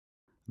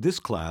This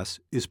class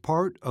is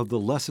part of the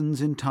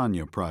Lessons in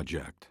Tanya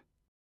project.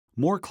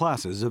 More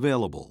classes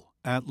available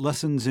at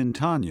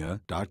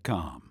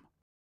lessonsintanya.com.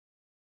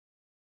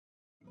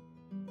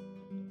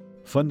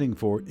 Funding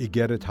for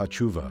Igeret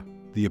HaTshuva,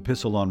 the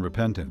Epistle on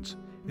Repentance,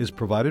 is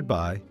provided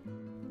by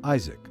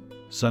Isaac,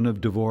 son of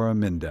Devorah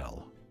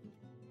Mindel.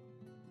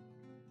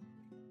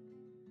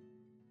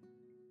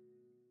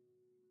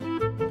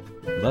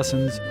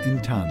 Lessons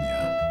in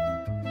Tanya.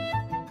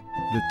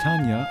 The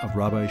Tanya of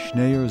Rabbi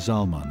Schneur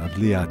Zalman of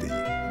Liadi,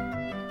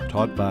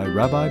 taught by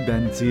Rabbi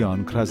Ben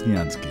Zion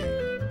Krasniansky.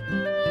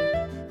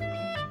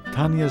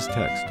 Tanya's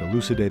text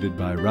elucidated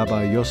by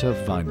Rabbi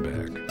Yosef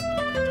Weinberg.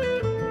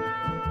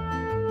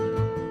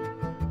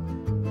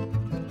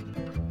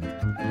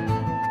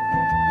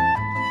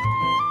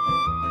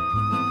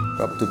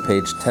 We're up to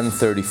page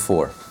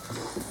 1034.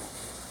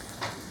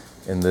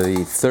 In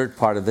the third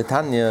part of the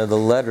Tanya, the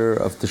letter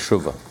of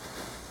Teshuvah.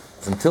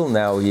 Until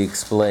now, he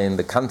explained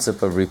the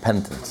concept of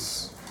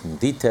repentance in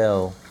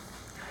detail,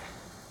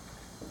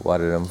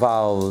 what it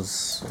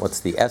involves,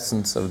 what's the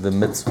essence of the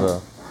mitzvah,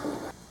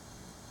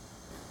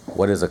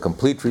 what is a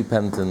complete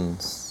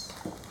repentance,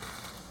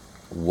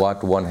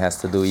 what one has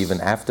to do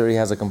even after he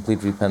has a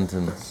complete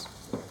repentance,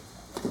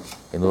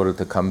 in order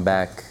to come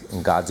back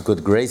in God's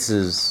good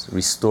graces,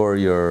 restore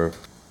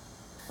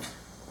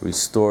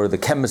the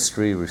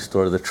chemistry,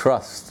 restore the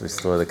trust,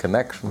 restore the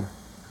connection.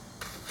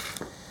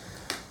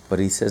 But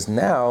he says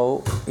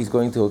now he's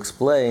going to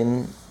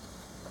explain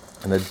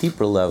on a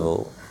deeper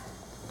level,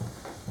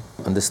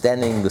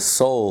 understanding the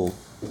soul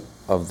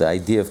of the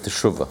idea of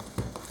Teshuvah.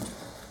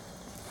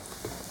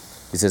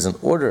 He says in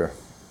order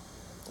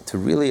to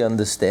really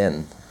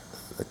understand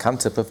the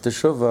concept of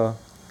Teshuvah,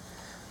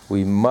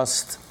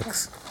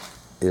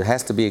 it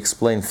has to be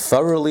explained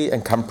thoroughly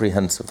and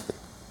comprehensively.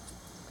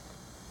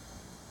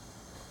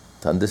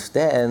 To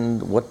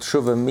understand what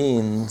Teshuvah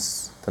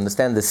means, to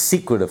understand the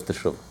secret of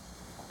Teshuvah.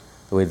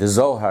 The way the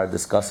Zohar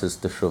discusses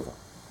Teshuvah.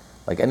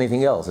 Like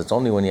anything else, it's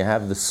only when you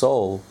have the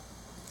soul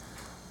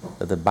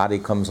that the body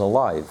comes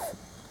alive.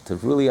 To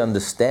really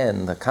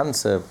understand the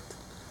concept,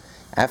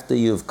 after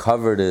you've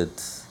covered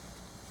it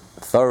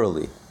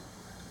thoroughly,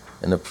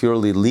 in a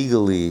purely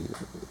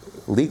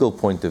legal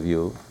point of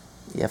view,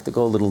 you have to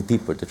go a little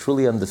deeper to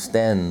truly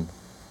understand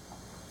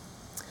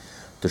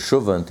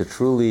Teshuvah and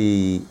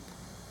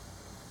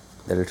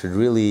that it should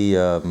really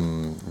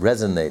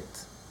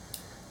resonate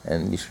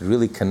and you should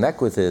really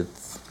connect with it.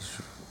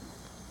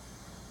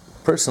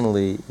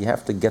 Personally, you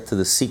have to get to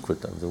the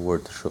secret of the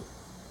word Teshuvah.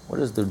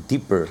 What is the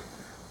deeper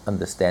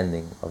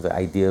understanding of the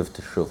idea of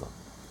Teshuvah?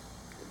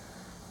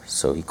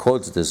 So he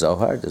quotes the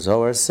Zohar. The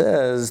Zohar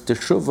says,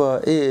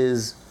 Teshuvah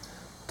is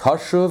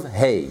Tashuv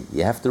Hey.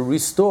 You have to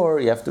restore,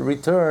 you have to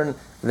return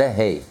the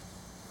Hey.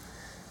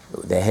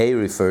 The Hey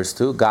refers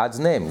to God's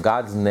name.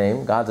 God's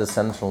name, God's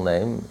essential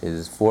name,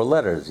 is 4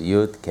 letters.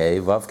 Yud, Kei,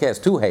 Vav, Kei. It's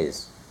 2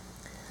 Heys.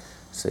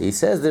 So he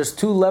says there's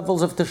 2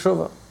 levels of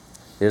Teshuvah.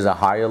 There's a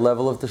higher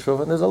level of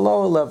Teshuvah and there's a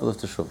lower level of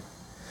Teshuvah.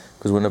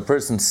 Because when a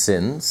person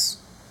sins,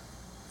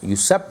 you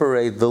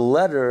separate the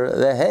letter,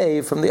 the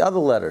Hey, from the other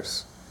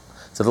letters.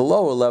 So the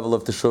lower level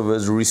of Teshuvah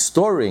is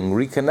restoring,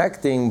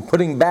 reconnecting,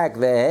 putting back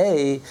the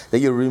Hey that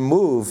you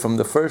removed from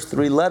the first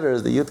 3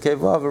 letters, the Yud, Kei,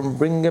 Vav, and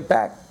bringing it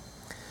back.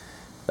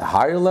 The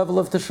higher level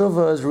of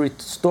Teshuvah is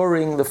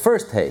restoring the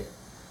first Hey,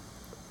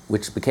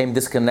 which became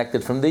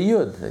disconnected from the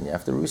Yud, and you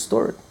have to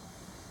restore it.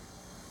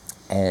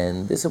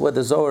 And this is what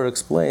the Zohar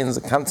explains,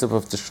 the concept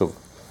of Teshuvah.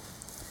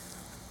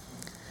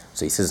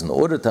 So he says, in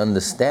order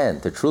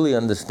to truly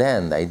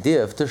understand the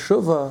idea of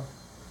Teshuvah,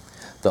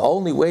 the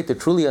only way to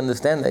truly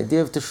understand the idea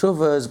of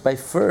Teshuvah is by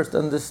first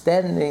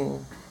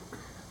understanding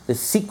the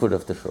secret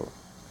of Teshuvah,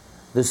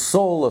 the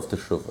soul of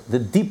Teshuvah, the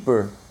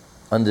deeper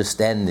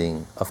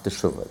understanding of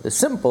Teshuvah. The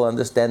simple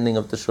understanding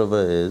of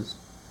Teshuvah is,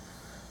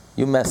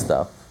 you messed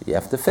up, you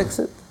have to fix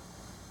it.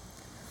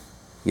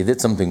 You did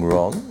something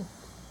wrong.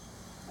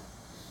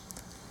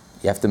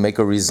 You have to make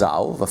a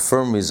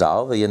firm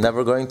resolve, that you're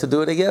never going to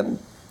do it again.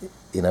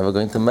 You're never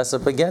going to mess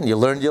up again. You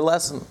learned your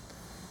lesson.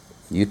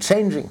 You're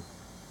changing.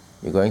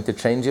 You're going to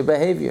change your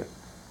behavior.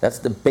 That's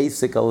the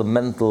basic,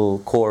 elemental,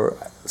 core,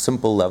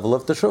 simple level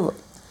of Teshuvah.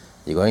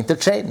 You're going to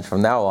change.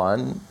 From now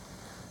on,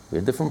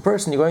 you're a different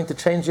person. You're going to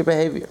change your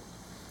behavior.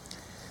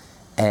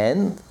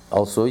 And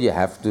also, you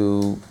have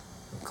to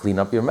clean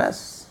up your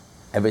mess.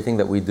 Everything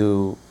that we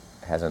do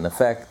has an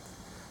effect.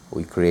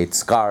 We create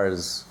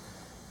scars.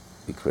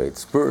 We create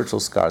spiritual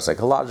scars,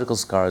 psychological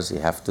scars. You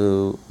have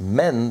to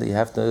mend, you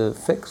have to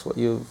fix what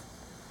you've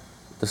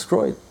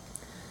destroyed.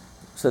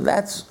 So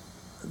that's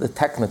the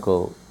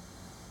technical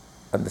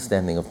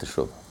understanding of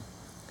Teshuvah.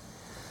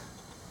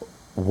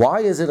 Why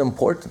is it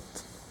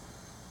important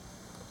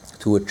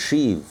to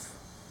achieve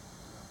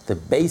the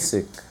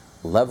basic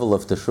level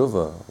of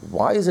Teshuvah?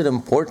 Why is it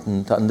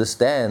important to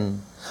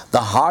understand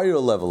the higher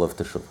level of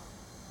Teshuvah?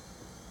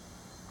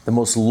 The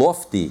most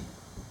lofty,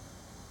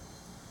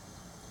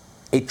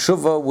 a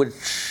tshuva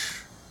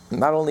which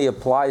not only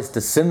applies to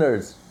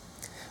sinners,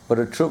 but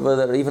a tshuva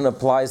that even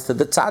applies to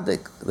the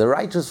tzaddik, the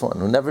righteous one,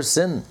 who never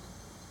sinned.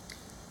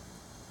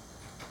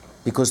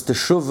 Because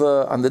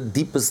teshuvah on the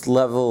deepest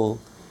level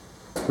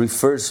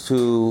refers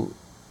to,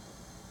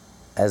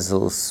 as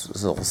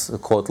I'll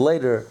quote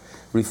later,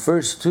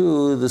 refers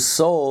to the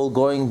soul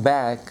going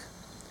back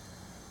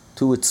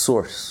to its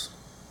source.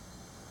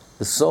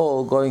 The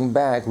soul going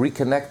back,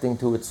 reconnecting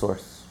to its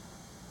source,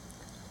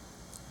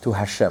 to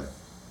Hashem.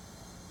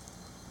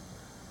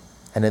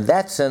 And in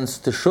that sense,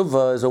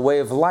 teshuvah is a way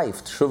of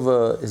life.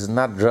 Teshuvah is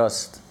not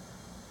just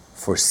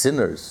for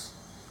sinners.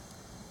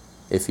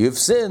 If you've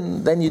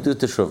sinned, then you do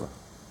teshuvah.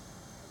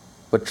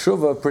 But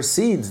teshuvah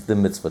precedes the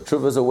mitzvah.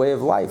 Teshuvah is a way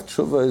of life.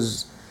 Teshuvah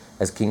is,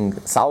 as King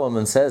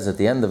Solomon says at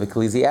the end of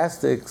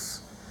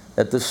Ecclesiastics,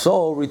 that the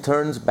soul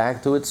returns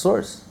back to its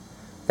source.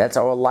 That's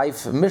our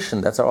life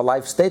mission. That's our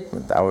life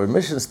statement. Our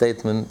mission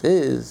statement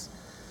is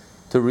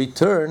to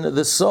return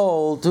the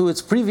soul to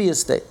its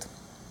previous state.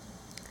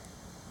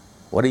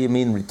 What do you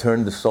mean,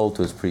 return the soul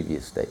to its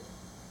previous state?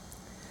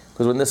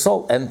 Because when the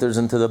soul enters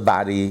into the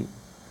body,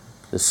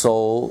 the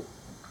soul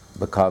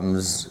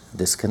becomes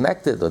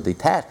disconnected or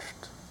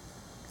detached.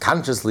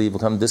 Consciously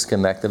become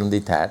disconnected and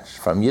detached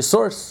from your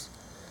source.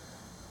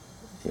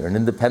 You're an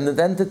independent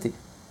entity.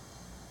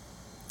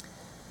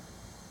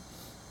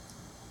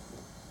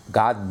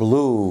 God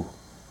blew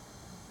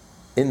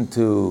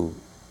into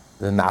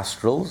the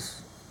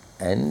nostrils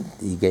and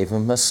He gave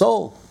him a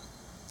soul.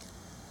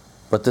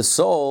 But the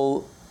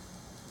soul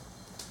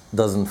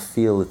doesn't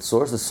feel its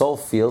source. The soul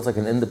feels like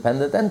an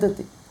independent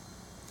entity.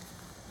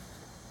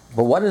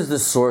 But what is the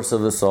source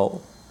of the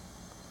soul?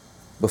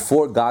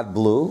 Before God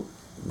blew,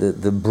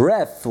 the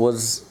breath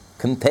was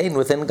contained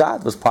within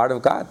God, was part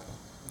of God.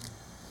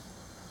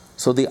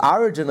 So the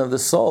origin of the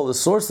soul, the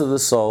source of the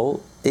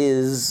soul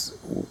is...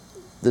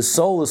 The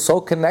soul is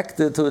so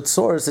connected to its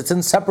source, it's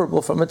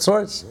inseparable from its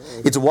source.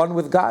 It's one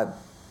with God.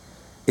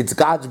 It's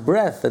God's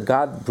breath, that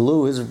God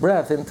blew His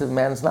breath into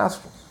man's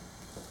nostrils.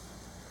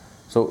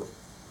 So,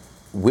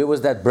 where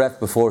was that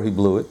breath before He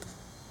blew it?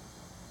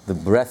 The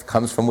breath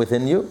comes from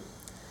within you.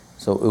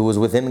 So it was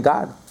within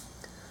God.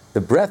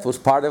 The breath was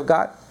part of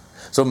God.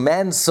 So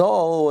man's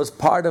soul was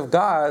part of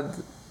God,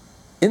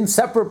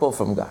 inseparable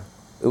from God.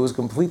 It was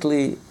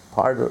completely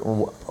part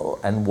of,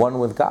 and one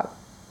with God.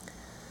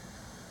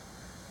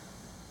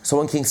 So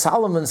when King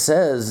Solomon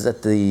says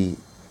that the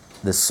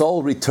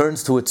soul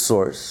returns to its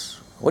source,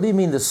 what do you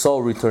mean the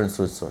soul returns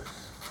to its source?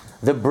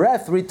 The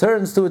breath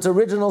returns to its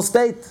original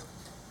state,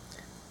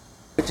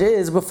 which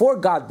is before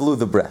God blew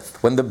the breath,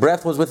 when the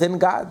breath was within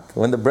God,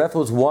 when the breath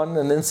was one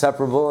and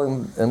inseparable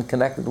and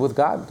connected with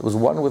God. It was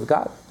one with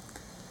God.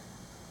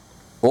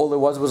 All there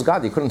was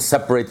God. You couldn't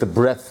separate the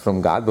breath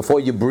from God.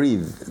 Before you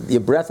breathe, your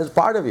breath is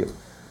part of you.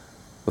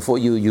 Before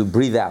you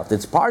breathe out,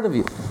 it's part of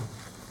you.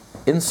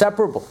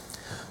 Inseparable.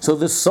 So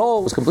the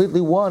soul was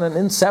completely one and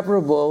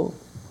inseparable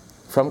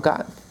from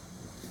God.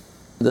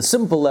 The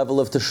simple level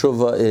of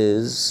teshuvah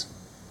is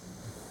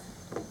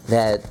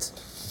that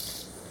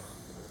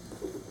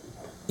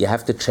you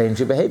have to change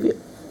your behavior.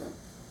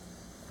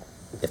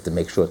 You have to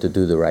make sure to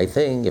do the right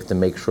thing. You have to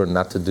make sure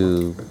not to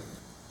do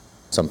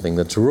something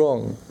that's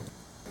wrong.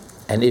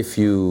 And if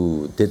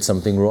you did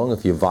something wrong,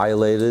 if you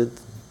violated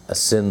a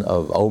sin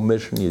of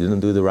omission, you didn't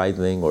do the right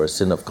thing, or a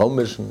sin of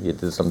commission, you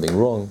did something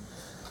wrong,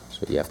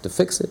 so you have to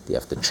fix it, you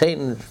have to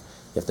change,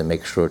 you have to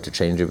make sure to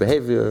change your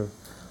behavior.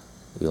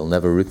 You'll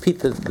never repeat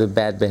the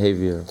bad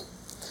behavior.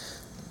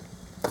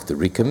 You have to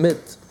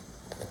recommit.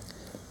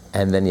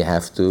 And then you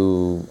have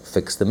to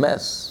fix the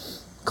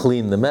mess,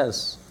 clean the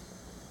mess,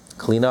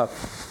 clean up,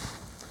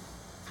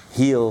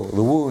 heal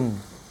the wound.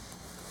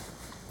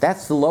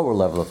 That's the lower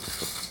level of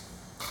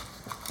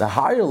teshuvah. The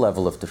higher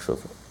level of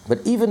teshuvah.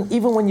 But even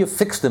when you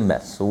fix the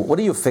mess, so what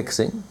are you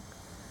fixing?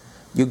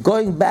 You're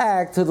going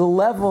back to the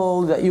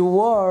level that you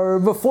were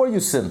before you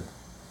sinned.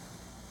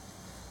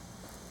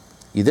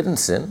 You didn't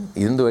sin,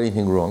 you didn't do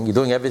anything wrong, you're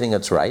doing everything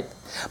that's right,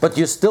 but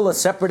you're still a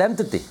separate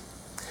entity.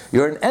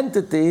 You're an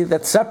entity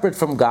that's separate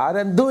from God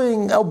and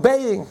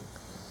obeying.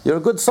 You're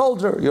a good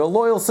soldier, you're a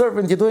loyal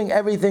servant, you're doing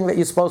everything that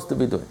you're supposed to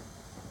be doing.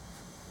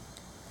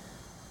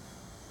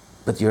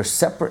 But you're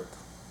separate.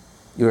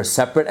 You're a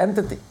separate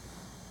entity.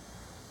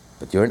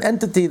 But you're an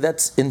entity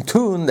that's in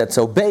tune, that's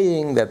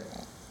obeying, that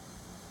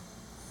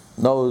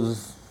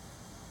knows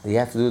that you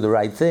have to do the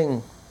right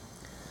thing.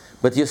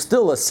 But you're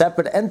still a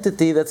separate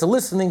entity that's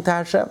listening to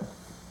Hashem.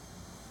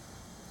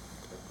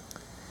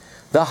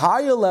 The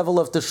higher level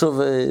of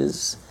teshuvah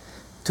is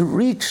to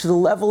reach the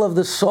level of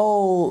the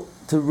soul,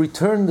 to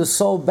return the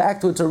soul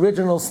back to its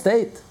original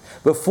state,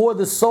 before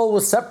the soul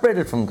was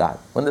separated from God,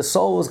 when the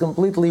soul was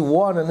completely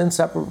one and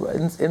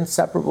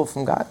inseparable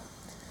from God.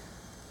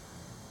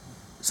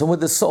 So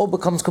when the soul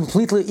becomes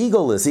completely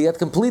egoless, you get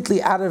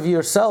completely out of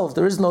yourself,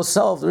 there is no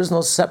self, there is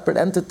no separate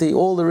entity,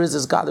 all there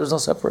is God, there is no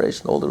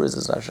separation, all there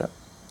is Hashem.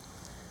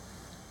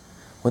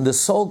 When the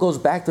soul goes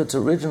back to its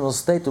original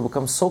state, to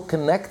become so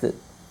connected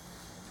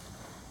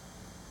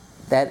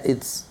that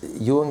it's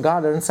you and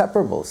God are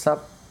inseparable. It's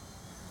not.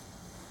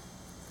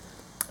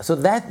 So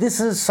this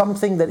is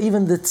something that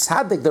even the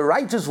tzaddik, the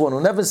righteous one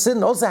who never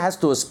sinned, also has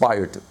to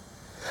aspire to.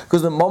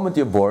 Because the moment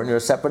you're born, you're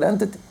a separate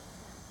entity.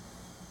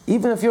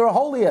 even if you're a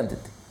holy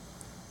entity.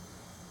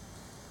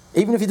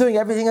 Even if you're doing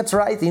everything that's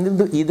right, you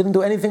didn't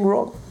do anything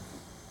wrong.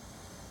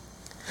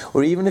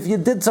 Or even if you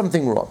did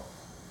something wrong,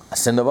 a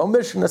sin of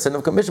omission, a sin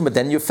of commission, but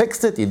then you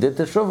fixed it, you did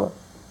teshuvah,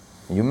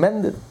 you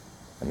mended,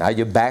 and now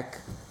you're back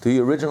to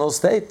your original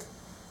state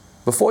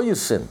before you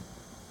sin.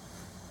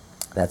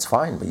 That's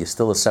fine, but you're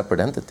still a separate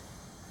entity.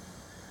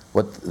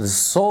 What the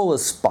soul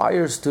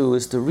aspires to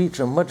is to reach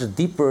a much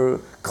deeper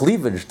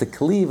cleavage, to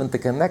cleave and to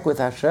connect with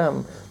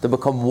Hashem, to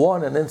become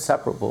one and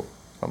inseparable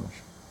from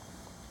Hashem.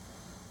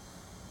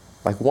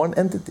 Like one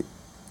entity,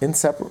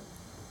 inseparable.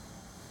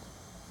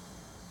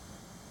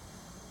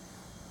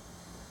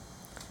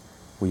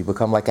 We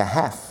become like a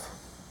half.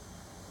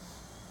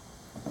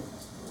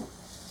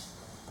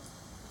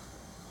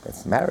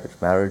 That's marriage.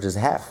 Marriage is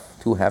half,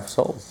 two half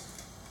souls.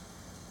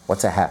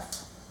 What's a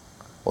half?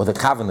 Or the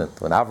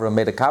covenant. When Avraham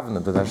made a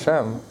covenant with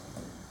Hashem,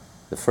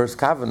 the first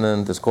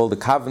covenant is called the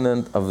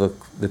covenant of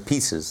the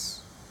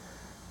pieces.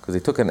 Because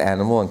he took an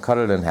animal and cut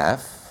it in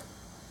half,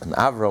 and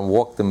Avraham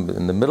walked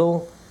in the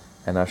middle,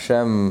 and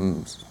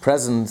Hashem's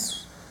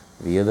presence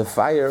via the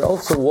fire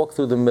also walked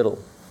through the middle.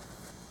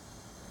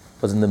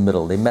 It was in the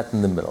middle. They met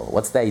in the middle.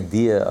 What's the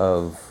idea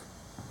of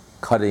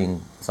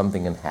cutting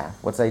something in half?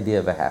 What's the idea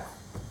of a half?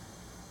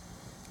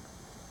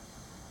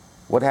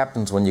 What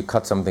happens when you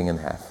cut something in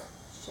half?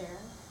 Share.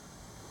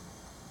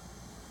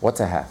 What's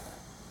a half?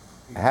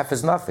 A half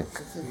is nothing.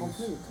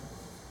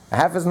 A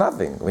half is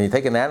nothing. When you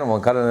take an animal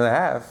and cut it in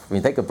half, when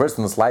you take a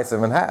person and slice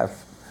him in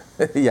half,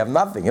 you have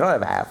nothing. You don't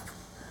have half.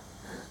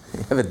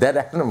 You have a dead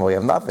animal, you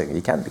have nothing.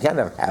 You can't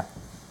have half.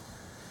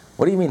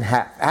 What do you mean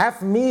half?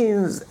 Half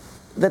means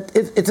that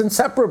it's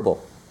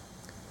inseparable.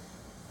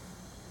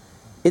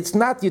 It's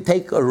not you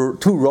take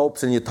two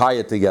ropes and you tie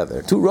it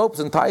together. Two ropes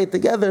and tie it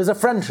together is a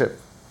friendship.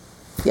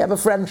 You have a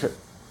friendship.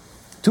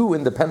 Two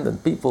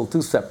independent people,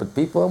 two separate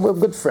people, and we're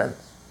good friends.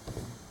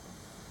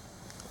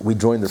 We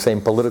join the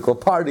same political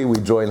party, we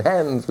join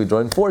hands, we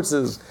join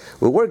forces,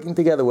 we're working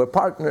together, we're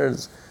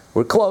partners,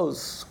 we're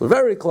close, we're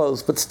very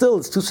close, but still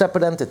it's two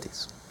separate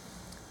entities.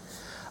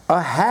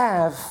 A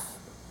half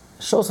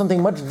shows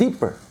something much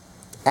deeper.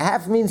 A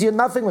half means you're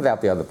nothing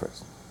without the other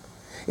person.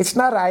 It's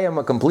not I am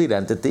a complete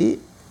entity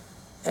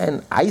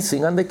and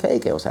icing on the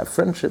cake. I also have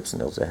friendships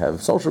and I also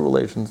have social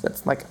relations.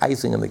 That's like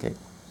icing on the cake.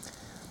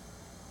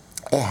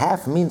 A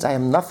half means I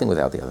am nothing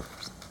without the other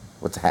person.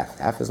 What's half?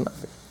 Half is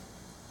nothing.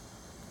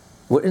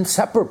 We're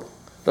inseparable.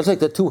 Just like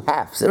the two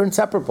halves, they're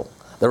inseparable.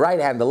 The right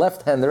hand, the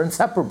left hand, they're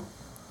inseparable.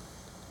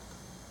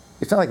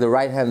 It's not like the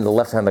right hand and the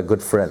left hand are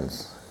good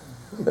friends.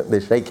 They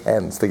shake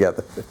hands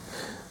together.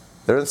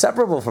 They're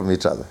inseparable from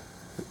each other.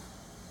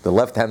 The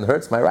left hand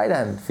hurts, my right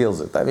hand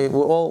feels it. I mean,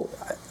 we're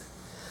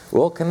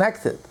all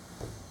connected.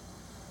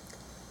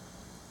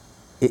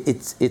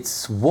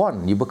 It's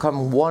one. You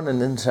become one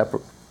and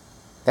inseparable.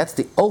 That's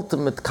the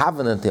ultimate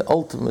covenant, the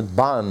ultimate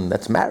bond.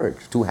 That's marriage.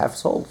 Two half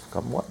souls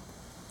become one.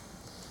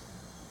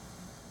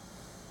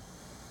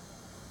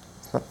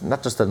 It's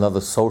not just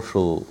another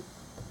social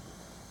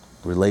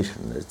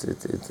relation.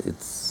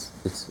 It's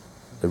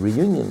a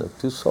reunion of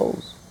two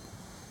souls.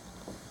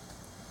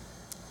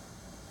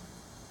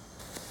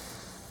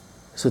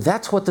 So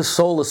that's what the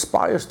soul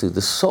aspires to.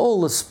 The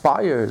soul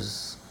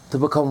aspires to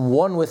become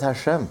one with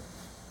Hashem.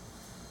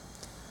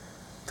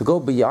 To go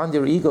beyond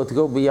your ego, to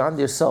go beyond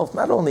yourself,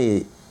 not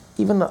only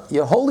even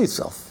your holy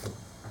self,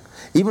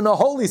 even a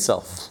holy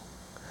self,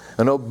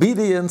 an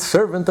obedient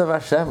servant of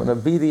Hashem, an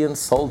obedient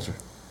soldier,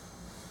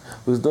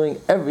 who's doing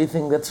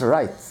everything that's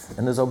right,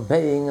 and is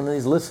obeying and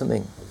is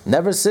listening.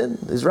 Never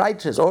sinned, is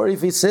righteous. Or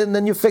if he sinned,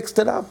 then you fixed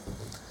it up.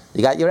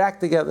 You got your act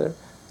together,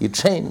 you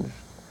changed,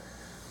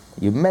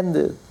 you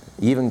mended,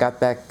 you even got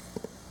back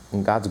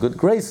in God's good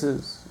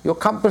graces, you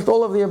accomplished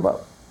all of the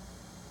above.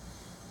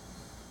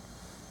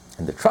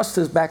 And the trust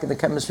is back and the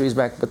chemistry is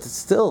back, but it's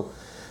still,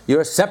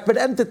 you're a separate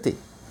entity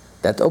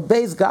that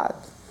obeys God,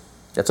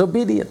 that's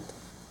obedient.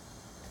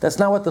 That's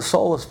not what the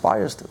soul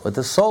aspires to. What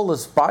the soul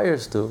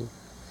aspires to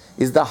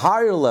is the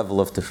higher level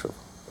of teshuvah.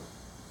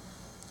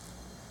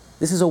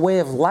 This is a way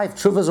of life.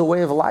 Teshuvah is a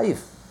way of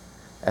life.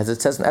 As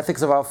it says in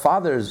Ethics of Our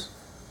Fathers,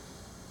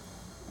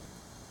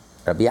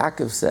 Rabbi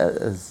Yaakov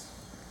says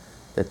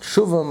that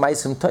teshuvah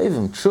ma'asim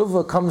tovim.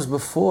 Teshuvah comes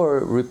before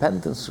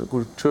repentance.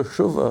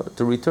 Teshuvah,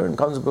 to return,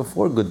 comes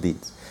before good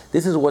deeds.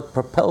 This is what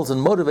propels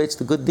and motivates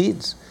the good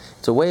deeds.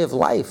 It's a way of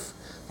life.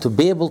 To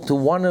be able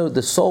to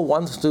the soul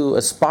wants to,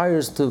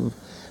 aspires to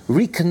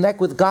reconnect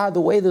with God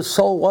the way the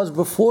soul was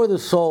before the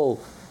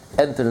soul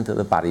entered into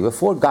the body,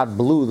 before God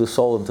blew the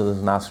soul into the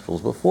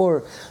nostrils,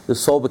 before the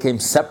soul became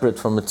separate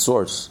from its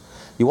source.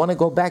 You want to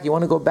go back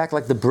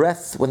like the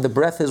breath, when the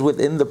breath is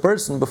within the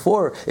person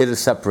before it is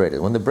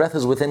separated. When the breath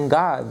is within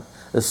God,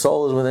 the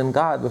soul is within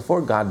God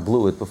before God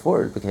blew it,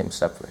 before it became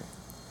separated.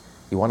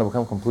 You want to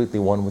become completely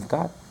one with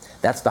God.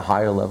 That's the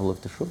higher level of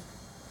teshuvah.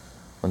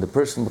 When the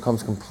person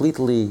becomes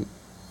completely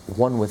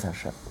one with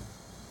Hashem.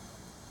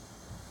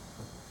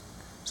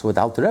 So what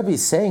Alter Rebbe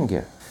is saying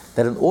here,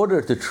 that in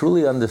order to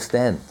truly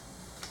understand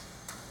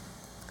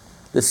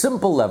the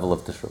simple level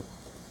of teshuvah,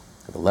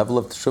 the level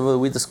of teshuvah that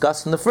we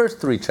discussed in the first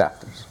 3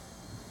 chapters.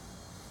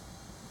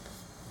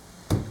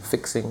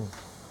 Fixing,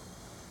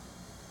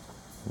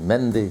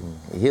 mending,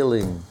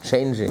 healing,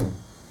 changing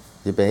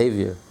your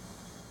behavior.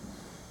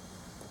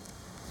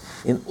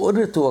 In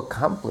order to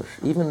accomplish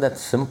even that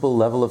simple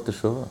level of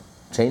teshuvah,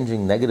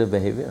 changing negative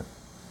behavior,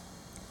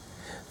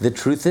 the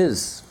truth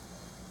is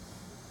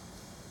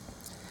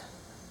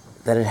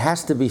that it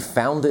has to be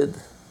founded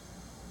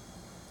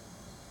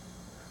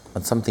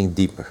on something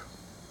deeper.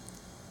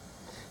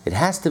 It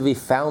has to be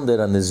founded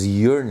on this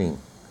yearning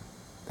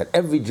that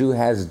every Jew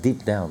has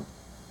deep down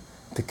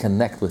to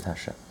connect with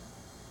Hashem.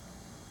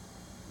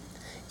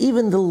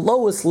 Even the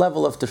lowest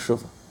level of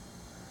teshuvah,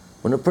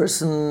 when a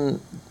person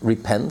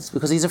repents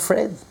because he's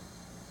afraid,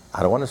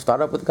 I don't want to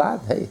start up with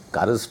God. Hey,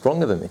 God is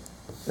stronger than me.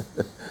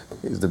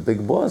 He's the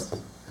big boss.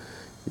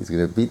 He's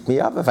going to beat me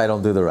up if I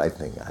don't do the right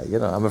thing.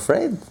 I'm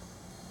afraid.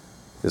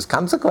 There's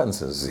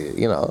consequences,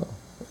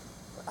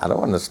 I don't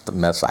want to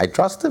mess. I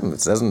trust him.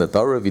 It says in the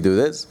Torah, if you do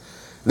this,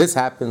 this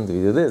happens. If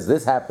you do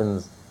this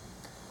happens.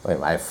 Wait,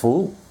 am I a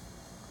fool?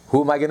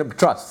 Who am I going to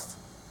trust?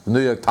 The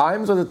New York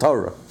Times or the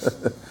Torah?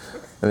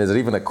 Is it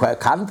even a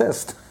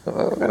contest?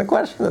 What kind of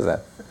question is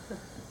that?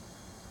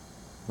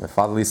 My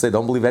father used to say,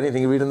 don't believe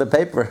anything you read in the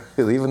paper.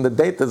 Even the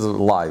date is a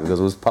lie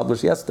because it was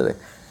published yesterday.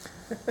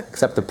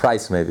 Except the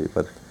price maybe.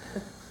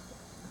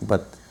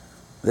 But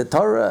the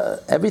Torah,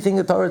 everything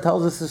the Torah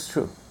tells us is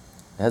true.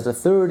 It has a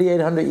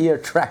 3,800-year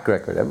track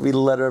record. Every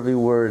letter, every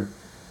word.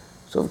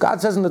 So if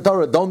God says in the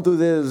Torah, don't do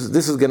this,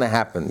 this is going to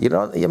happen. You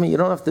don't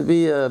have to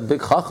be a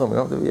big chacham, you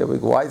don't have to be a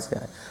big wise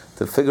guy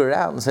to figure it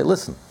out and say,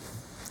 listen,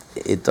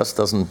 it just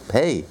doesn't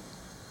pay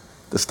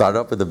to start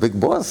up with a big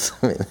boss.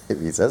 If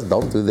he says,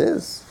 don't do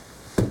this.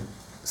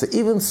 So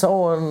even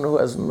someone who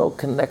has no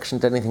connection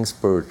to anything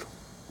spiritual,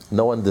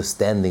 no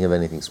understanding of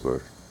anything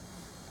spiritual,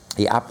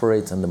 he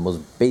operates on the most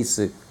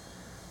basic,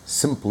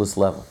 simplest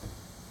level.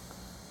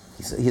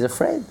 He's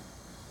afraid.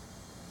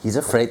 He's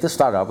afraid to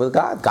start up with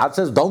God. God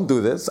says, don't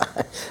do this.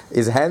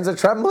 His hands are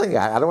trembling.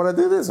 I don't want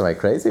to do this. Am I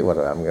crazy? I'm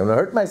going to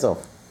hurt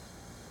myself.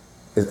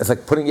 It's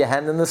like putting your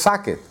hand in the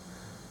socket.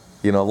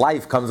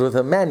 Life comes with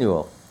a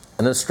manual,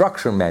 an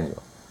instruction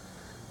manual.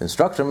 The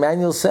instruction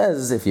manual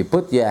says if you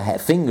put your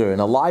finger in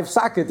a live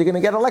socket, you're going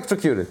to get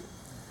electrocuted.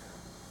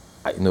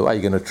 Are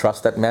you going to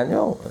trust that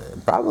manual?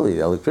 Probably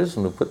the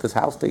electrician who put this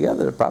house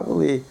together,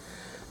 probably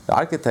the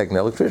architect and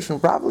the electrician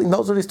probably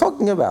knows what he's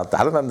talking about.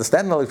 I don't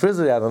understand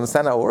electricity, I don't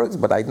understand how it works,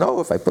 but I know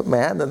if I put my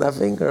hand on that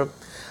finger,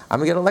 I'm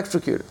going to get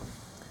electrocuted.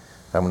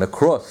 I'm going to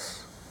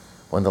cross.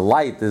 When the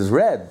light is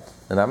red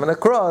and I'm going to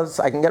cross,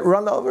 I can get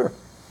run over.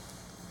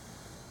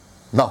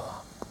 No,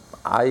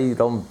 I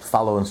don't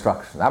follow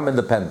instructions. I'm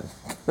independent.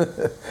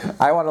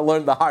 I want to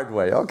learn the hard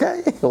way.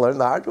 Okay, learn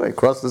the hard way.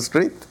 Cross the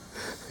street.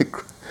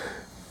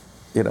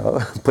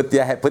 Put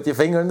your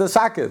finger in the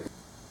socket.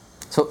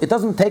 So it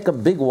doesn't take a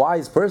big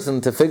wise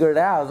person to figure it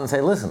out and say,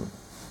 listen,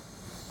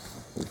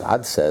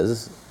 God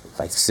says,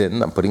 if I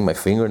sin, I'm putting my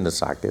finger in the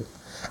socket,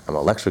 I'm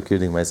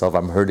electrocuting myself,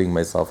 I'm hurting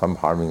myself, I'm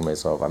harming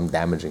myself, I'm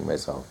damaging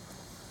myself.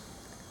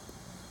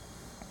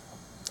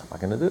 I'm not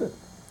going to do it.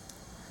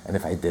 And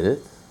if I did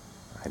it,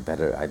 I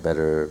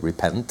better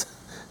repent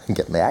and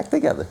get my act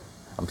together.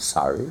 I'm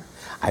sorry.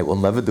 I will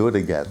never do it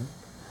again.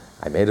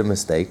 I made a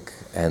mistake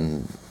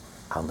and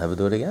I'll never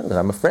do it again because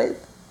I'm afraid.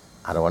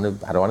 I don't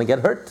want to get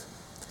hurt.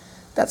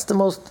 That's the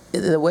most,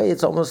 in a way,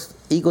 it's almost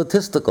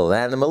egotistical,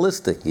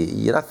 animalistic.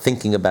 You're not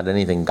thinking about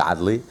anything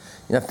godly.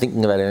 You're not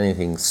thinking about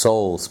anything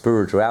soul,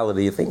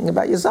 spirituality. You're thinking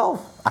about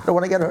yourself. I don't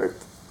want to get hurt.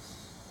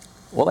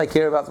 All I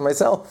care about is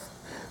myself.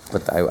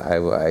 But I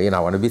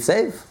want to be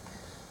safe.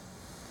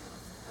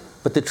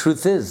 But the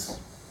truth is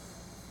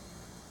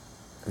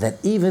that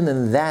even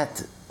in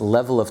that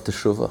level of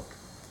teshuvah,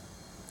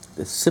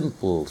 the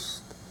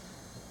simplest,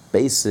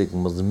 basic,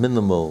 most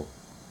minimal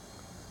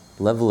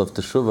level of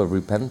teshuvah, of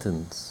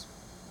repentance,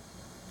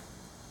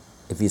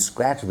 if you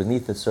scratch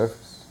beneath the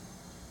surface,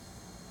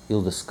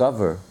 you'll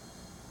discover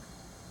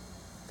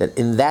that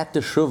in that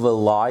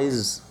teshuvah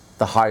lies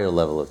the higher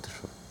level of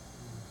teshuvah.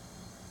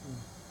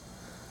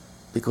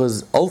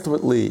 Because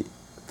ultimately,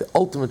 the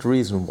ultimate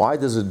reason, why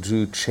does a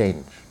Jew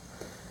change?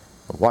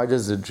 Why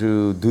does a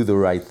Jew do the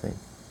right thing?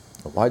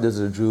 Why does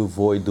a Jew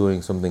avoid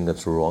doing something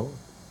that's wrong?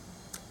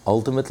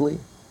 Ultimately,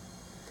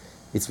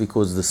 it's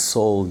because the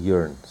soul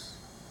yearns.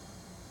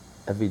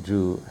 Every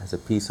Jew has a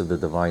piece of the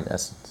divine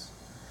essence.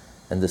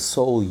 And the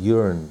soul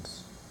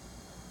yearns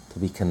to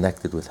be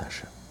connected with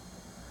Hashem.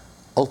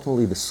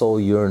 Ultimately, the soul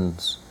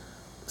yearns,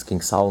 as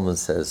King Solomon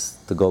says,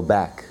 to go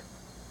back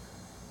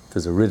to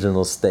his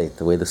original state,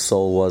 the way the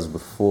soul was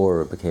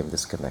before it became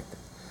disconnected.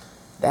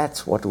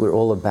 That's what we're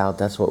all about.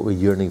 That's what we're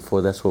yearning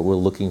for. That's what we're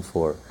looking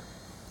for.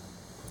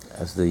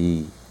 As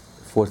the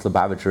fourth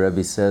Lubavitcher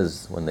Rebbe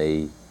says, when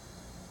a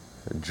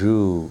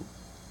Jew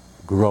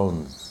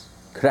groans,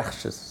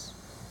 krechshes,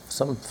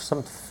 some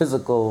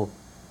physical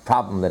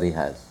problem that he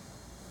has,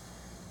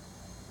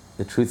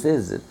 the truth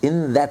is that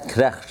in that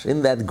krech,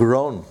 in that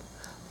groan,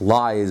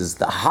 lies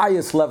the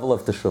highest level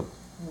of teshuvah.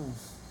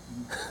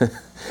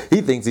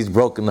 He thinks he's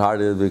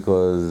brokenhearted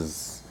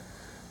because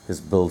his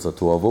bills are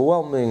too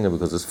overwhelming, or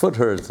because his foot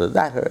hurts, or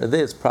that hurts,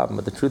 this problem.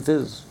 But the truth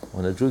is,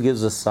 when a Jew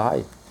gives a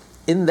sigh,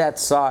 in that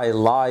sigh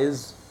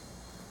lies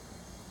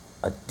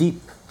a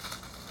deep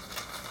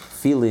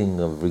feeling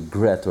of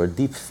regret, or a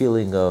deep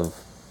feeling of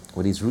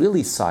what he's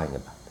really sighing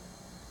about.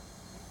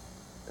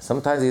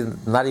 Sometimes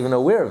he's not even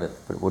aware of it,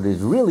 but what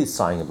he's really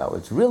sighing about,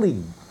 what's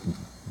really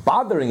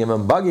bothering him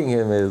and bugging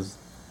him is,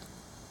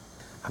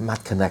 I'm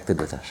not connected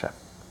with Hashem.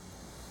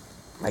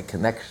 My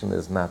connection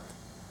is not,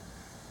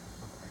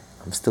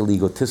 I'm still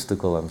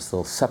egotistical, I'm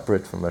still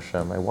separate from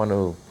Hashem. I want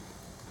to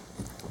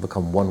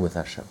become one with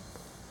Hashem.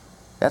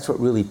 That's what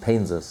really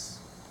pains us.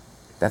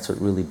 That's what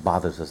really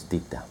bothers us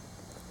deep down.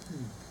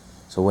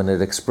 So when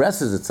it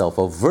expresses itself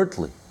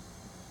overtly,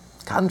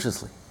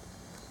 consciously,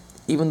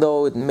 even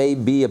though it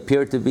may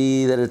appear to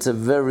be that it's a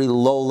very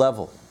low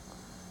level,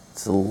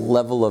 it's a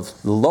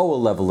lower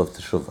level of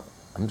teshuvah.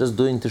 I'm just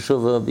doing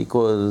teshuvah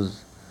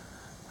because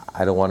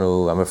I don't want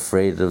to, I'm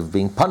afraid of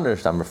being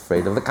punished, I'm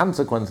afraid of the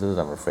consequences,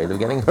 I'm afraid of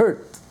getting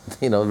hurt.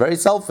 Very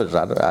selfish.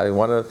 I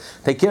want to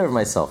take care of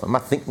myself. I'm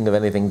not thinking of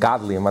anything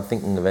godly, I'm not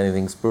thinking of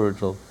anything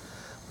spiritual.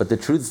 But the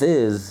truth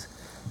is,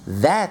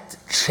 that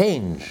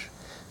change,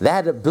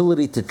 that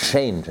ability to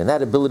change, and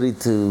that ability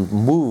to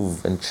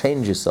move and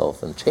change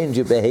yourself and change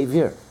your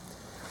behavior,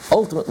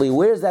 ultimately,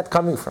 where is that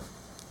coming from?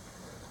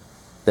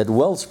 That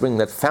wellspring,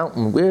 that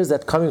fountain, where is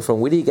that coming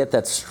from? Where do you get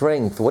that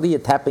strength? What are you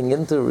tapping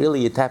into?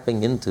 Really, you're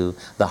tapping into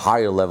the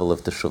higher level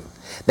of teshuvah.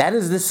 That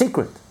is the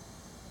secret.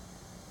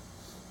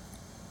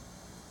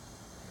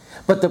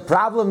 But the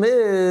problem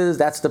is,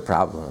 that's the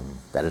problem,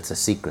 that it's a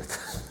secret.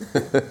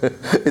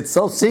 It's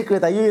so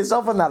secret that you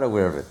yourself are not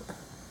aware of it.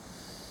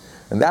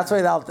 And that's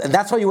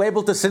why you're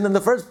able to sin in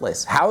the first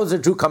place. How does a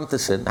Jew come to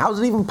sin? How is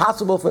it even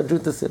possible for a Jew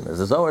to sin? As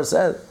the Zohar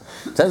says,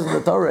 it says in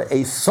the Torah,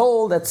 a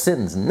soul that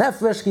sins,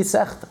 nefesh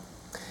kisechta.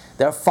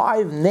 There are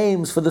 5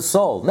 names for the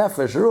soul.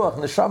 Nefesh, ruach,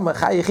 neshama,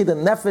 chai, yechida.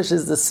 Nefesh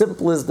is the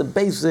simplest, the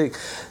basic,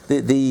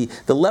 the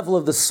level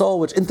of the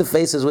soul which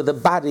interfaces with the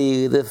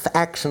body, the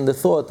action, the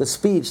thought, the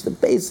speech, the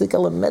basic,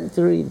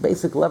 elementary,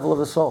 basic level of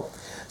the soul.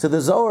 So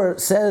the Zohar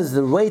says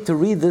the way to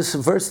read this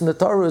verse in the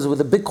Torah is with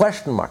a big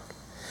question mark.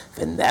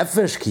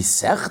 V'nefesh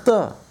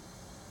kisechta,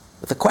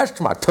 with a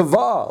question mark,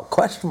 tava,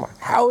 question mark.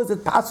 How is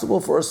it possible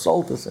for a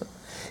soul to sin?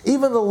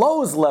 Even the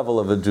lowest level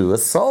of a Jew, a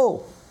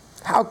soul.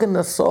 How can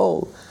a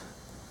soul,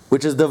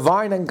 which is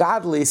divine and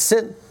godly,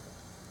 sin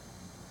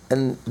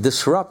and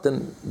disrupt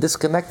and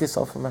disconnect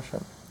yourself from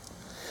Hashem?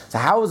 So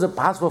how is it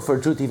possible for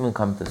a Jew to even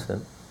come to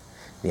sin?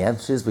 The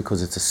answer is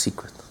because it's a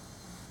secret.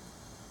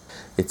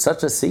 It's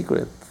such a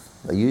secret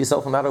that you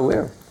yourself are not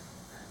aware of.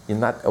 You're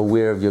not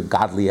aware of your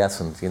godly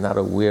essence. You're not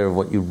aware of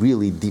what you're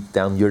really deep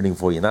down yearning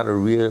for. You're not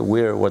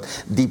aware of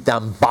what deep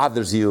down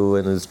bothers you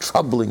and is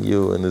troubling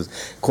you and is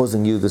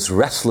causing you this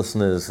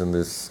restlessness and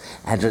this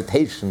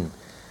agitation.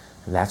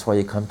 And that's why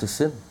you come to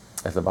sin.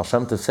 As the Baal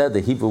Shem Tov said,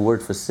 the Hebrew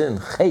word for sin,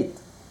 chet,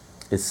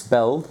 is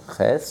spelled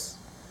ches,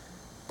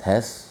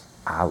 tes,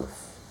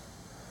 aleph.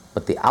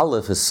 But the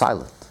aleph is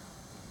silent.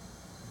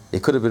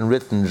 It could have been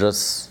written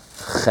just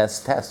ches,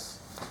 tes.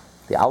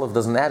 The aleph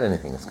doesn't add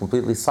anything. It's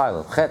completely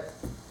silent. Chet.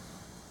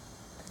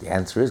 The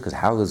answer is because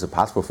how is it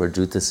possible for a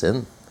Jew to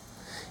sin?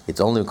 It's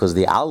only because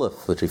the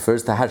aleph, which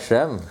refers to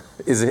Hashem,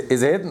 is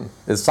hidden,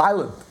 is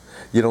silent.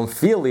 You don't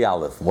feel the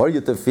aleph. Were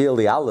you to feel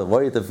the aleph,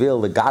 were you to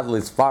feel the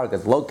godly spark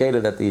that's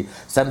located at the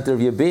center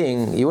of your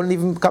being, you wouldn't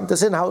even come to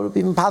sin. How would it be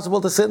even possible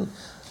to sin?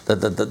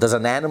 Does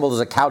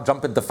a cow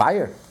jump into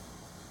fire?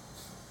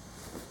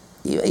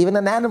 Even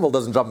an animal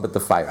doesn't jump into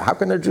fire. How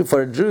can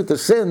for a Jew to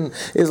sin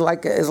is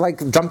like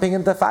jumping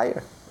into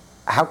fire?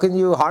 How can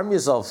you harm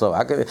yourself so?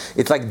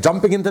 It's like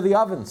jumping into the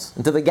ovens,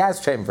 into the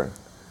gas chamber.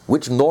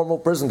 Which normal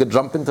person could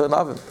jump into an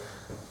oven?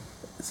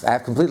 It's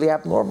completely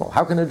abnormal.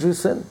 How can a Jew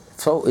sin?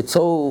 It's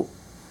so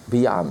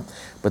beyond.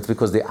 But it's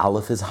because the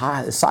aleph is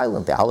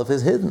silent, the aleph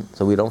is hidden.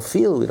 So we don't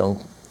feel,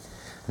 and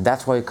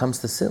that's why it comes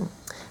to sin.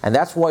 And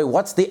that's why,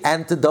 what's the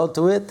antidote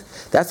to it?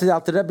 That's what the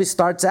Alter Rebbe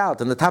starts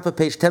out on the top of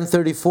page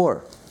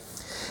 1034.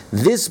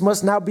 This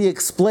must now be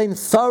explained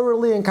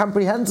thoroughly and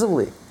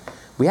comprehensively.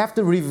 We have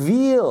to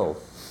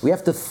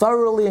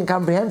thoroughly and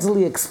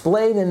comprehensively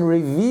explain and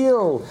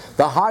reveal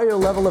the higher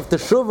level of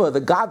teshuvah, the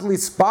godly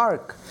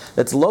spark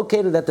that's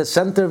located at the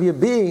center of your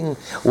being.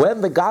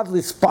 When the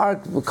godly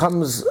spark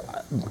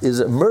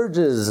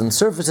emerges and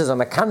surfaces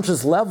on a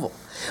conscious level,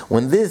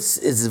 when this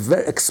is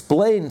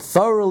explained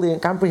thoroughly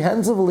and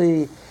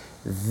comprehensively,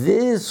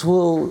 this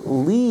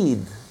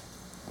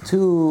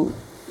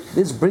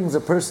brings a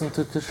person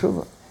to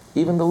teshuvah,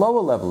 even the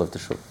lower level of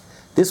teshuvah.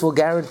 This will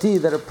guarantee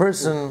that a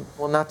person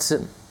will not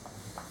sin.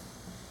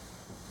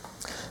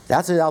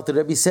 That's what Alter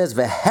Rebbe says,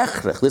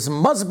 v'hechrech, this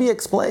must be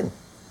explained.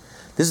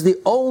 This is the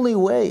only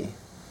way.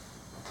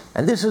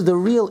 And this is the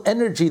real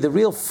energy, the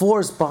real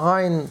force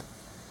behind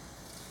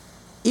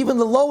even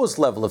the lowest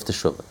level of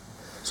teshuvah.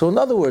 So in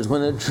other words,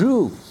 when a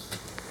Jew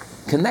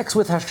connects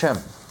with Hashem,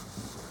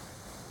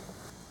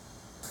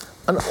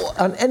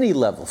 on any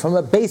level, from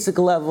a basic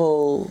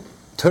level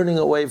turning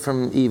away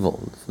from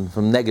evil,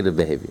 from negative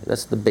behavior.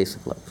 That's the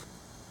basic level.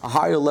 A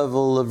higher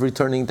level of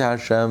returning to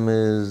Hashem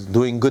is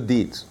doing good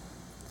deeds.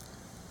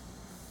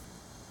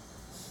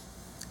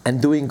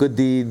 And doing good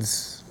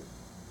deeds,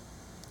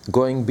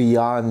 going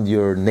beyond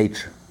your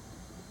nature.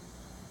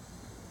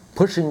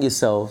 Pushing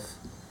yourself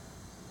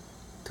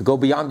to go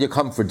beyond your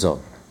comfort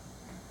zone.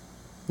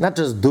 Not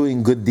just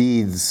doing good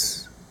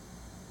deeds,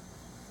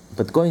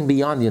 but going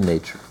beyond your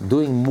nature.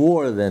 Doing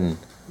more than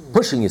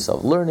pushing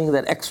yourself, learning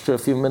that extra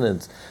few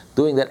minutes,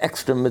 doing that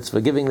extra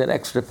mitzvah, giving that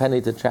extra penny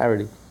to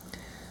charity.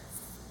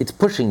 It's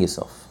pushing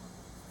yourself.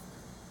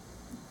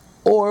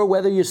 Or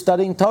whether you're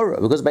studying Torah,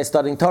 because by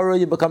studying Torah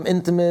you become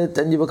intimate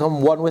and you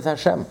become one with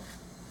Hashem.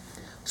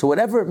 So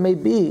whatever it may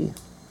be,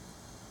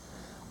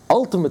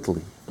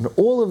 ultimately, in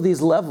all of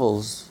these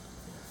levels,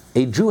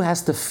 a Jew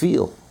has to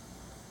feel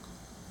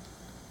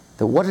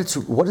that what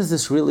is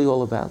this really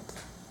all about?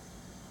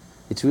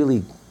 It's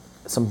really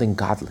something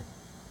godly.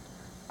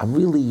 I'm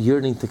really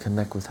yearning to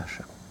connect with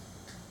Hashem.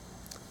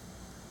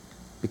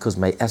 Because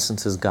my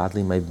essence is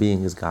godly, my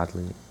being is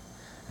godly.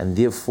 And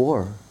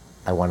therefore,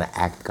 I want to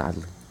act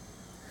godly.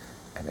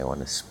 And I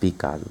want to speak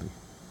godly.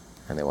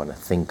 And I want to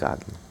think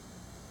godly.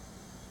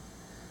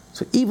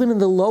 So even in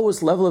the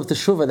lowest level of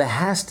teshuvah, there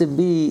has to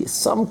be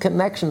some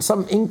connection,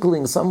 some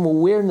inkling, some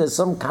awareness,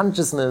 some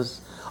consciousness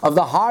of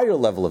the higher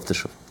level of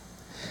teshuvah.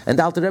 And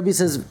the Alter Rebbe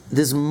says,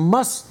 this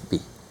must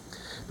be.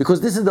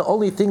 Because this is the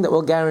only thing that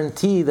will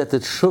guarantee that the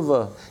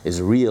teshuvah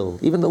is real.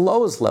 Even the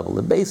lowest level,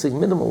 the basic,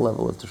 minimal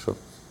level of teshuvah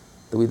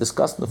that we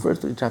discussed in the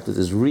first 3 chapters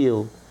is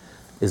real,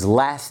 is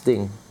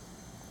lasting.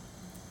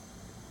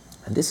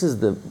 And this is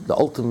the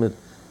ultimate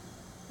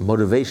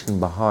motivation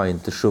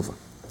behind teshuvah.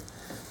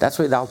 That's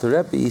why the Alter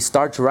Rebbe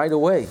starts right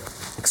away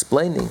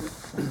explaining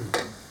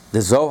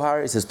the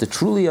Zohar. He says to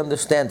truly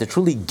understand, to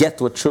truly get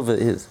what teshuvah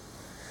is,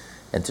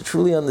 and to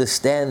truly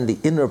understand the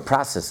inner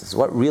processes,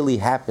 what really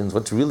happens,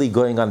 what's really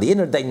going on, the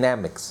inner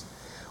dynamics,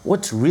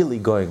 what's really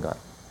going on,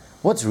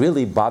 what's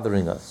really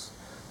bothering us,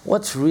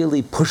 what's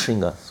really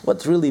pushing us,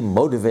 what's really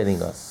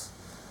motivating us.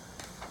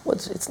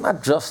 It's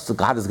not just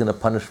God is going to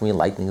punish me,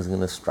 lightning is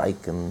going to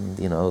strike, and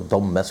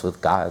don't mess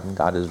with God, and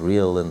God is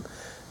real, and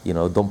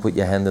don't put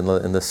your hand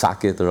in the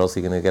socket or else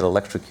you're going to get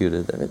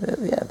electrocuted. I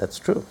mean, yeah, that's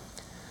true.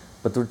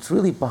 But what's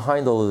really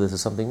behind all of this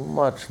is something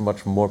much,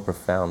 much more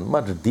profound,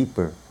 much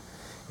deeper.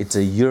 It's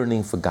a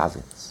yearning for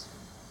godliness.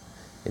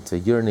 It's a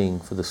yearning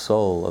for the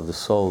soul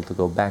to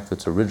go back to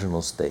its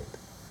original state.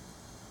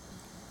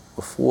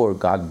 Before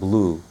God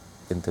blew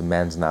into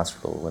man's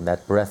nostril, when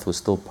that breath was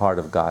still part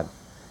of God,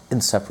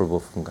 inseparable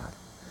from God,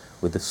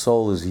 where the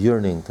soul is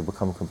yearning to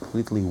become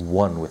completely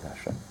one with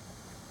Hashem.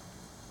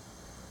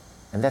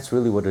 And that's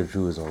really what a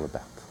Jew is all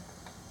about.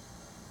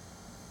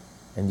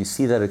 And you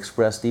see that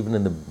expressed even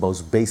in the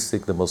most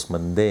basic, the most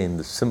mundane,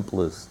 the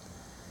simplest,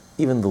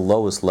 even the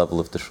lowest level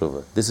of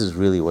teshuvah. This is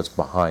really what's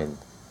behind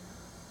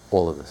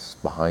all of this,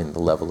 behind the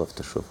level of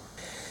teshuvah.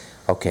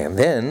 Okay, and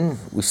then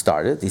we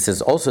started. He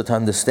says also to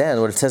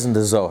understand what it says in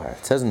the Zohar.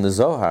 It says in the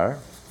Zohar,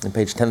 in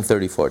page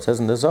 1034, it says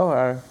in the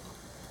Zohar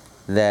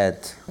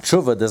that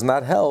teshuvah does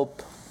not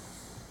help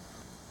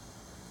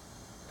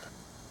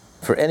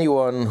for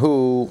anyone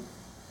who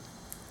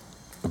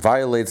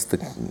violates the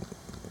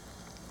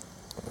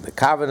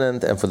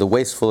covenant and for the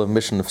wasteful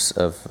emission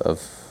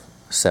of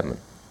semen.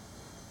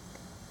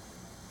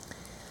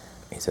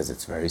 He says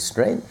it's very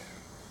strange.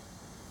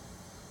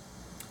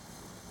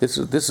 This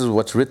is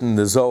what's written in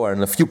the Zohar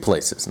in a few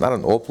places, not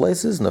in all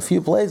places, in a few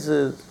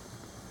places,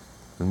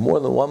 in more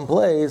than one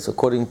place.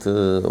 According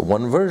to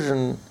one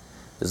version,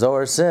 the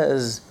Zohar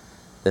says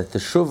that the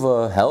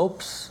teshuvah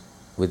helps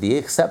with the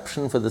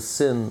exception for the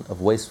sin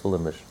of wasteful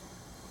emission.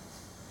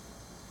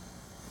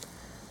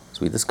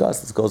 We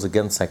discussed, this goes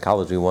against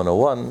Psychology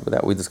 101,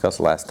 that we discussed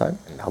last time.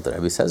 And Alter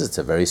Rebbe says it's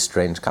a very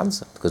strange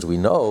concept, because we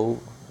know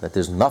that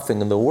there's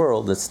nothing in the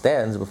world that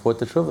stands before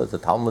teshuvah. The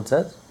Talmud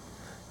says,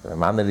 the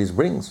Maimonides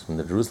brings from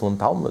the Jerusalem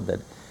Talmud,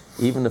 that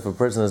even if a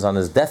person is on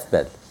his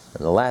deathbed,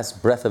 in the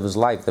last breath of his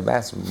life, the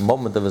last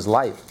moment of his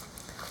life,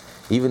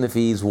 even if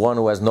he's one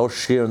who has no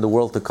share in the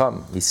world to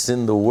come, he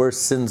sinned the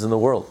worst sins in the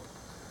world,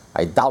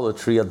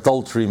 idolatry,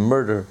 adultery,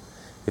 murder,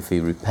 if he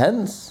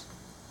repents,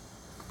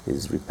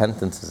 his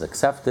repentance is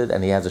accepted,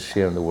 and he has a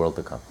share in the world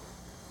to come.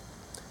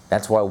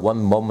 That's why one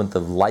moment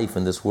of life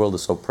in this world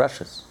is so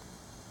precious.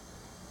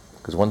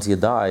 Because once you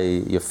die,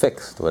 you're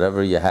fixed.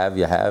 Whatever you have,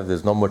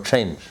 there's no more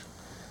change.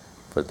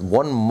 But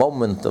one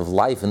moment of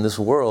life in this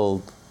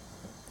world,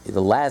 the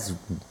last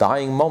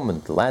dying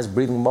moment, the last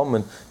breathing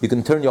moment, you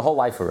can turn your whole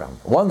life around,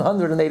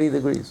 180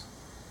 degrees.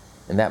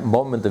 In that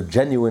moment of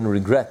genuine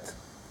regret,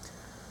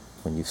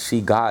 when you see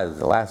God,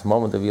 the last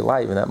moment of your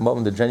life, in that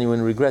moment of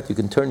genuine regret, you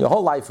can turn your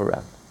whole life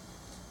around.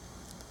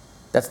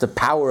 That's the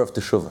power of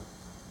teshuvah.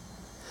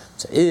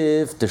 So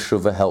if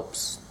teshuvah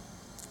helps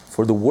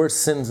for the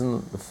worst sins,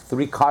 and the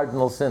 3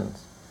 cardinal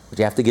sins, which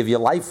you have to give your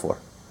life for,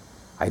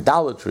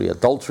 idolatry,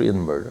 adultery,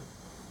 and murder,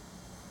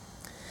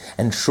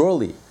 and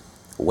surely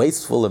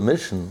wasteful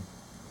emission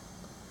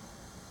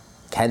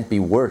can't be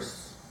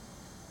worse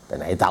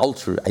and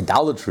idolatry,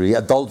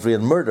 adultery,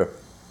 and murder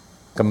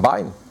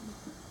combined.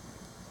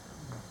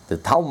 The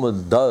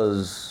Talmud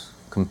does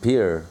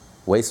compare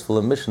wasteful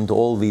emission to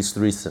all these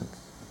three sins.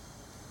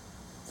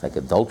 It's like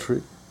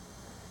adultery,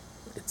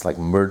 it's like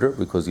murder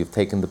because you've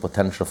taken the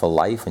potential for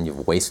life and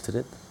you've wasted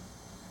it.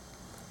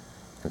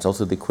 It's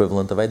also the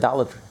equivalent of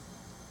idolatry.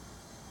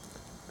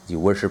 You're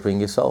worshipping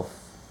yourself.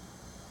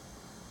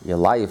 Your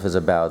life is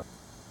about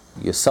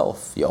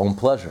yourself, your own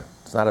pleasure.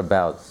 It's not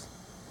about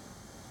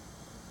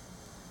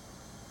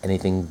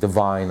anything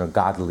divine or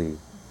godly,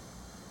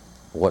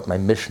 what my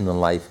mission in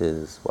life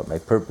is, what my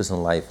purpose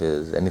in life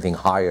is, anything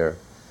higher.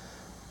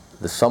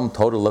 The sum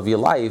total of your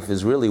life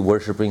is really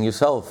worshipping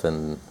yourself,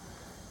 and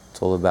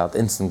it's all about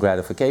instant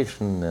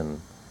gratification, and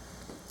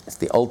it's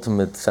the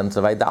ultimate sense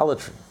of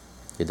idolatry.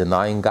 You're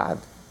denying God.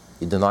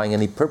 You're denying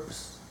any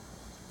purpose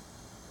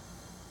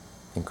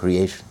in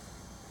creation,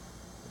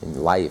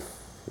 in life,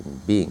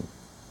 in being.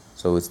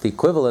 So it's the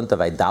equivalent of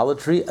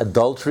idolatry,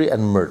 adultery,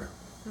 and murder.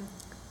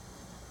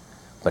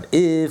 But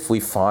if we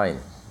find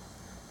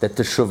that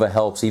teshuvah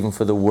helps even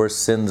for the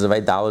worst sins of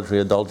idolatry,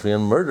 adultery,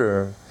 and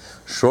murder,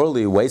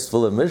 surely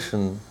wasteful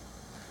emission,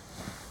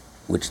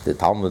 which the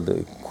Talmud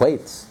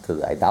equates to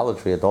the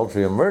idolatry,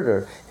 adultery, and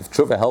murder, if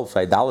teshuvah helps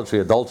idolatry,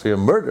 adultery,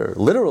 and murder,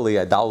 literally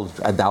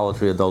idolatry,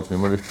 adultery,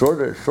 and murder,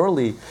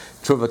 surely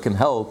teshuvah can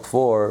help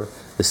for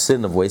the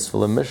sin of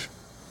wasteful emission.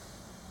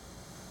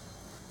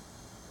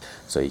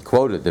 So he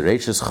quoted the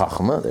Reishis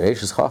Chachma,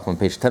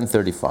 page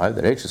 1035,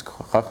 the Reishis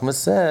Chachma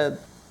said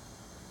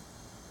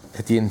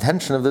that the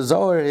intention of the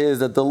Zohar is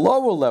that the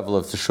lower level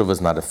of teshuvah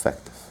is not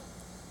effective,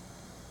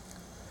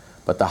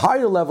 but the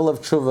higher level of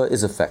teshuvah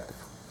is effective.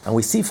 And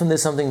we see from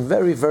this something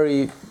very,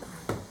 very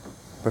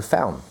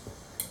profound.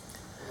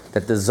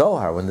 That the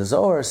Zohar, when the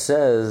Zohar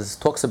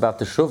talks about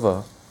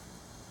teshuvah,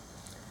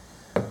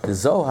 the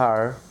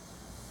Zohar,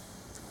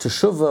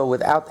 teshuvah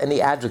without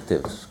any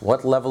adjectives.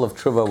 What level of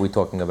teshuvah are we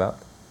talking about?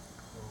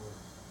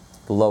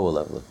 The lower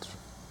level of teshuvah,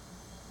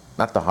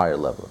 not the higher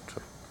level of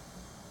teshuvah.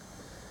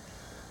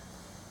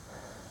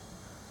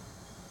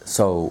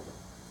 So,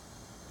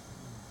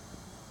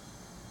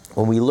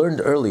 when we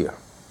learned earlier,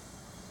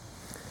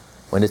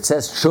 when it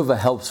says teshuvah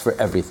helps for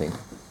everything,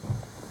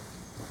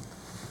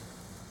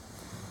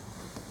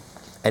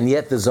 and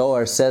yet the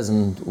Zohar says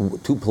in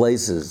two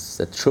places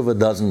that teshuvah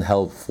doesn't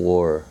help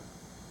for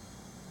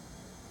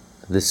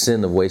the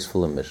sin of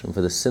wasteful emission.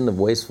 For the sin of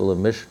wasteful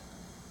emission,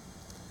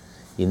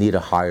 you need a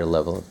higher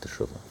level of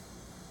teshuvah.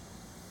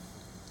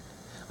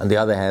 On the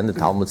other hand, the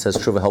Talmud says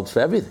teshuvah helps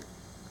for everything,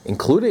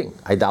 including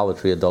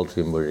idolatry,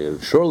 adultery, and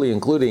murder, surely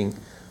including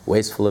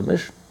wasteful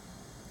emission.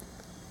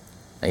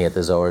 And yet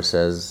the Zohar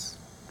says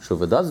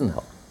teshuvah doesn't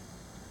help.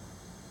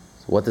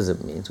 So what does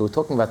it mean? So we're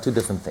talking about two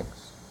different things.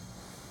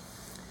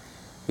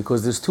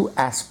 Because there's two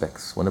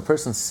aspects. When a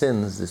person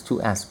sins, there's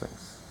two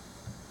aspects.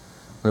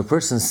 When a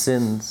person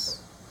sins,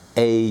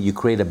 you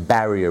create a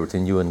barrier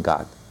between you and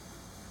God.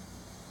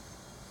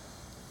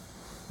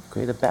 You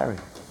create a barrier.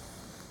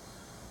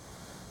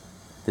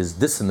 There's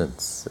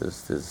dissonance,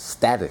 there's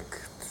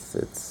static.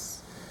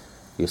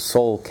 Your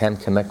soul can't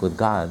connect with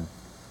God.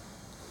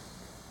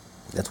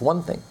 That's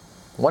one thing,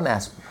 one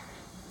aspect.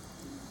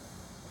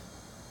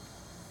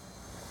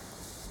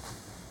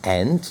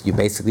 And you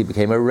basically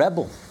became a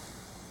rebel.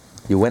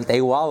 You went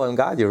AWOL on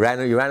God. You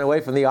ran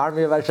away from the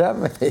army of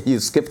Hashem. You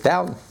skipped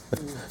town.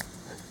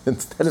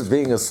 Instead of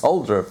being a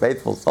soldier, a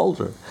faithful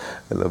soldier,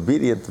 an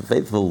obedient,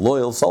 faithful,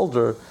 loyal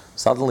soldier,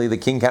 suddenly the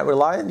king can't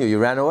rely on you. You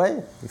ran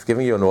away. He's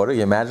giving you an order.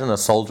 You imagine a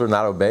soldier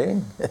not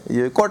obeying?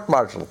 You're a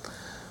court-martial.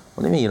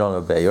 What do you mean you don't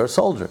obey? You're a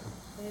soldier.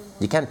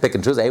 You can't pick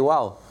and choose.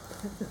 AWOL.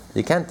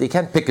 You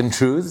can't pick and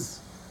choose.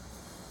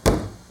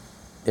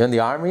 You're in the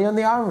army. You're in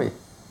the army.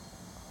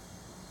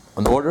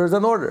 An order is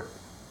an order.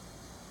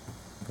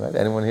 Right?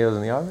 Anyone here is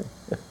in the army?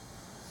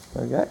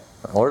 Okay.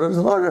 An order is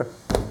an order.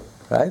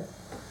 Right?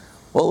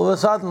 All of a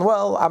sudden,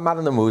 I'm not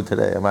in the mood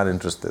today. I'm not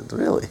interested.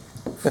 Really?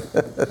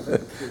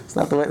 It's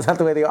not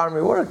the way the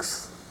army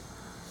works.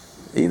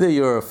 Either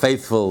you're a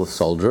faithful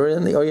soldier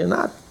or you're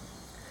not.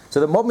 So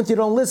the moment you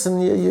don't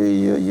listen, you're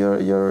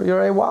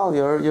AWOL.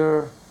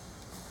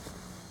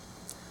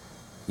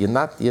 You're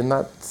not.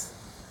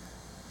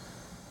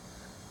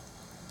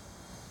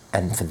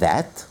 And for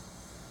that,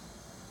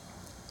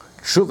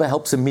 teshuvah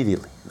helps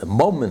immediately. The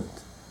moment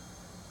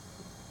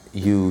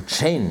you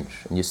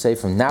change and you say,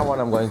 from now on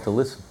I'm going to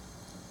listen.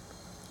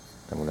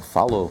 I'm going to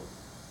follow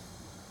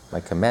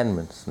my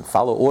commandments and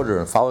follow order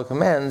and follow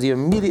commands, you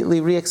immediately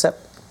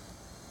re-accept.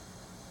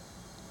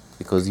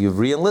 Because you've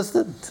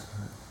re-enlisted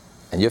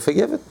and you're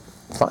forgiven.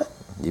 Fine.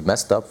 You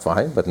messed up,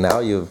 fine, but now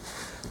you've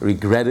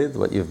regretted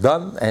what you've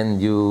done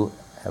and you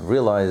have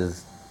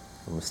realized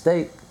a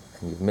mistake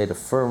and you've made a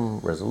firm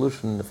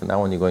resolution from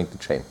now on you're going to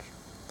change.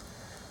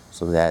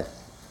 So that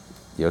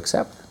you're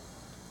accepted.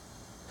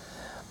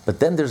 But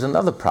then there's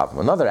another problem,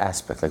 another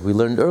aspect, like we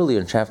learned earlier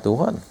in chapter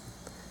 1.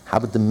 How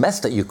about the mess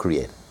that you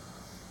created?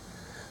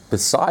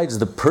 Besides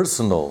the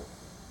personal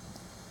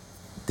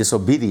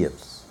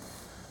disobedience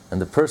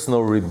and the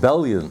personal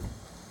rebellion,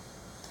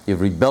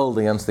 you've rebelled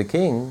against the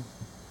king,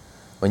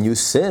 When you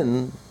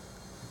sin,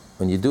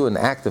 when you do an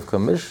act of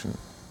commission,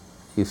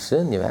 you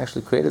sin, you've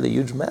actually created a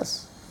huge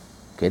mess.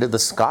 Created the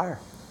scar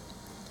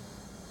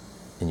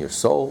in your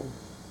soul,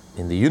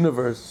 in the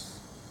universe,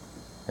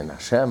 in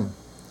Hashem.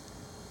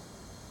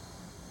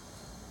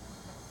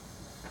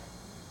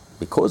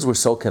 Because we're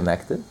so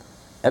connected,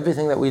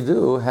 everything that we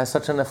do has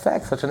such an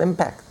effect, such an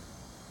impact.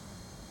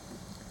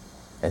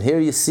 And here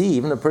you see,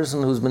 even a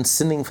person who's been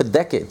sinning for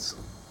decades,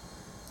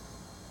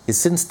 his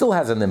sin still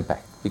has an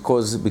impact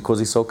because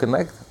he's so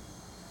connected.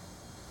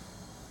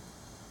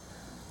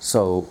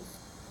 So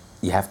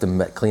you have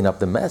to clean up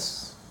the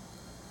mess.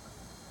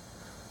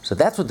 So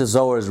that's what the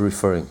Zohar is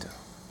referring to.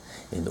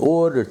 In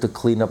order to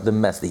clean up the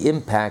mess, the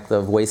impact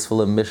of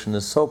wasteful emission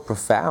is so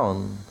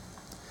profound,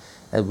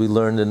 as we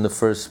learned in the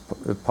first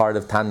part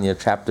of Tanya,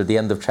 the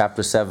end of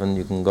chapter 7,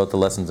 you can go to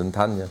lessons in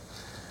Tanya,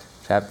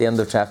 the end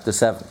of chapter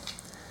 7,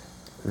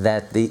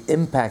 that the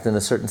impact in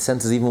a certain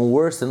sense is even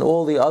worse than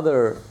all the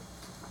other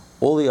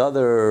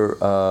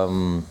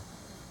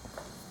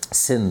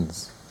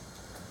sins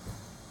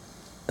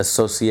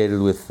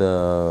associated with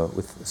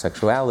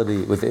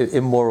sexuality, with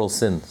immoral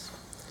sins.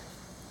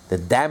 The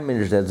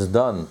damage that's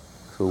done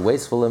through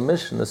wasteful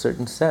emission, in a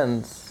certain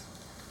sense,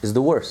 is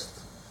the worst.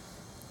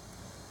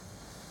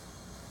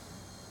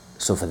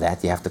 So for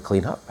that you have to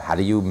clean up. How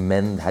do you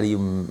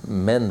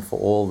mend for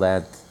all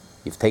that?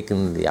 You've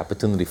taken the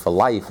opportunity for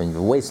life and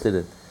you've wasted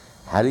it.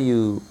 How do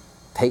you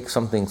take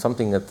something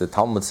that the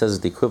Talmud says is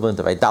the equivalent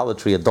of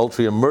idolatry,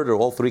 adultery, and murder,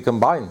 all three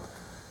combined?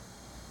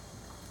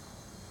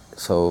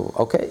 So,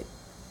 okay,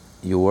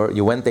 you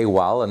went a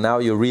while and now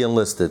you're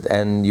re-enlisted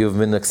and you've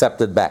been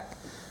accepted back.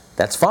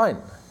 That's fine.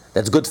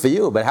 That's good for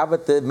you. But how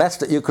about the mess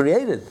that you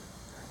created?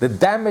 The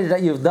damage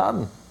that you've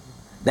done?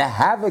 The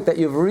havoc that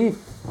you've reaped?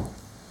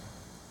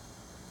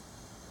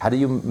 How do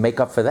you make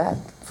up for that?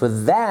 For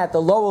that,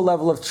 the lower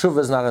level of teshuvah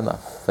is not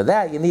enough. For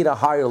that, you need a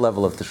higher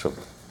level of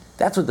teshuvah.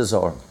 That's what the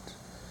Zohar means.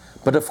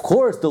 But of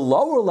course, the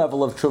lower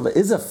level of teshuvah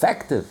is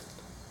effective.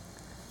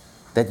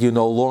 That you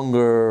no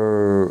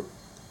longer,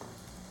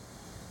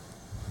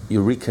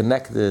 you're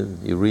reconnected,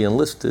 you're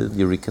re-enlisted,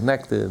 you're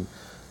reconnected,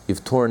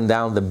 you've torn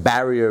down the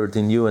barrier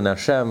between you and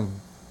Hashem.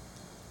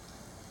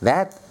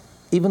 That,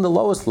 even the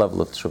lowest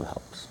level of teshuvah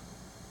helps.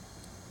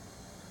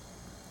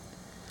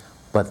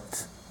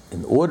 But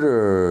in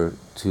order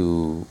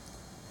to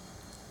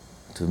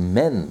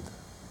mend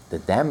the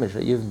damage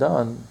that you've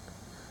done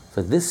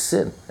for this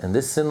sin, and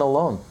this sin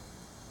alone,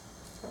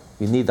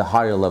 you need the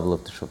higher level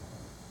of teshuvah.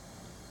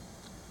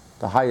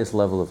 The highest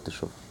level of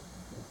teshuvah.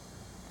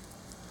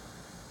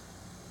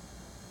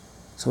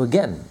 So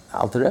again,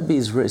 Alter Rebbe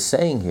is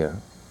saying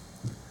here,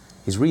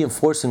 he's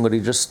reinforcing what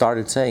he just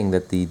started saying,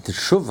 that the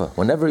teshuvah,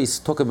 whenever he's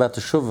talking about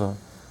teshuvah,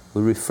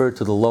 we refer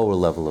to the lower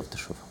level of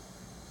teshuvah.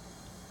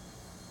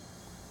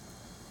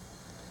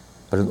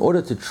 But in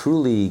order to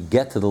truly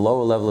get to the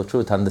lower level of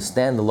teshuvah, to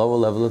understand the lower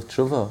level of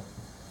teshuvah,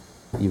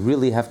 you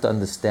really have to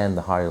understand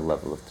the higher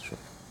level of teshuvah.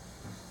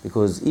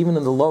 Because even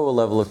in the lower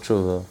level of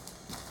teshuvah,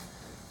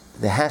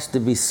 there has to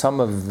be some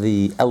of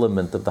the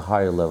element of the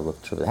higher level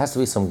of teshuvah. There has to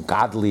be some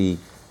godly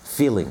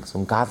feeling,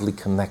 some godly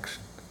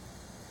connection.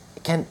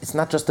 It's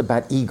not just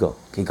about ego.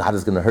 Okay, God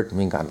is going to hurt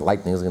me, God,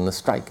 lightning is going to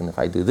strike, and if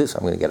I do this,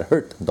 I'm going to get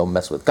hurt. Don't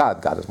mess with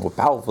God. God is more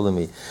powerful than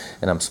me,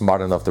 and I'm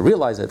smart enough to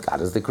realize it. God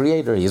is the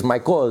creator. He's my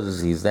cause.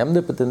 He's the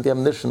omnipotent, the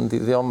omniscient,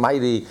 He's the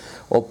almighty,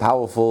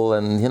 all-powerful,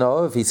 and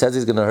if He says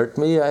He's going to hurt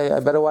me, I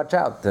better watch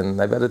out, and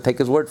I better take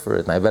His word for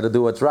it, and I better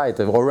do what's right,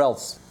 or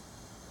else.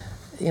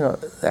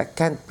 That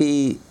can't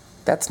be,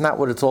 that's not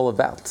what it's all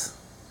about.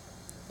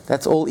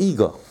 That's all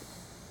ego.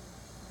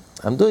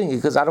 I'm doing it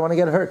because I don't want to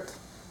get hurt.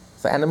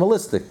 It's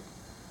animalistic.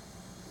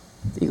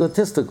 It's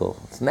egotistical.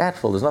 It's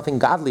natural. There's nothing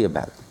godly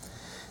about it.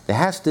 There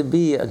has to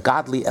be a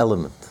godly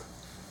element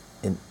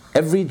in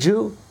every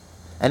Jew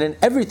and in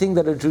everything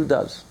that a Jew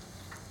does.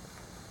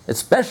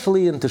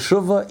 Especially in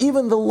teshuvah,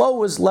 even the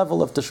lowest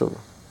level of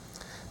teshuvah.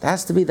 There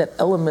has to be that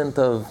element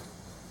of,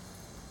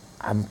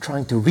 I'm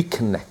trying to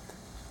reconnect.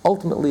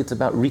 Ultimately, it's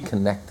about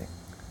reconnecting.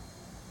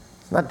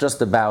 It's not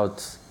just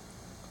about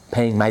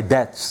paying my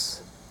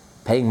debts,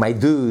 paying my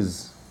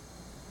dues,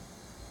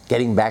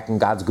 getting back in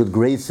God's good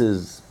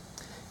graces.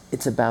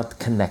 It's about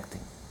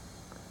connecting.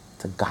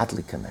 It's a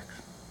godly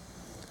connection.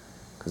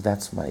 Because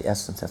that's my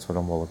essence, that's what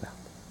I'm all about.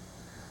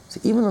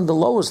 So even on the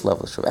lowest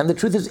level, and the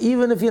truth is,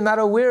 even if you're not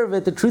aware of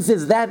it, the truth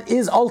is that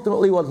is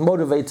ultimately what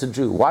motivates a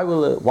Jew. Why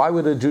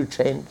would a Jew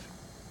change?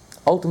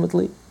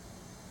 Ultimately,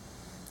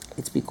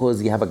 it's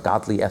because you have a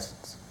godly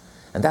essence.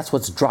 And that's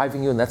what's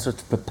driving you, and that's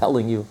what's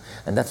propelling you,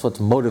 and that's what's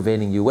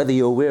motivating you, whether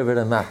you're aware of it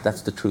or not.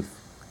 That's the truth.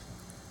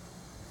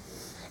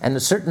 And in a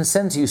certain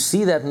sense, you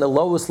see that in the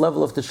lowest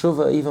level of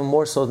teshuvah even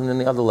more so than in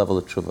the other level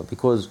of teshuvah,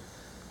 because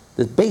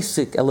the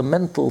basic,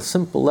 elemental,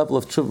 simple level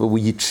of teshuvah, where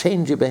you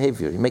change your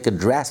behavior, you make a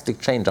drastic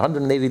change,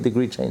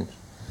 180-degree change.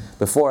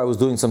 Before I was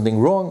doing something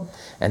wrong,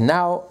 and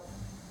now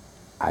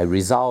I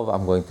resolve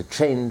I'm going to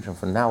change, and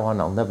from now on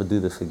I'll never do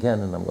this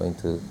again, and I'm going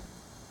to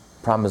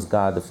promise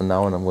God that from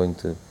now on I'm going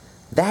to...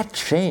 That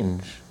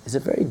change is a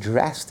very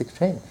drastic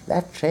change.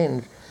 That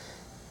change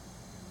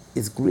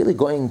is really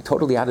going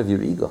totally out of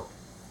your ego.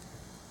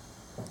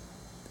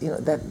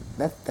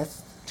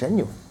 That's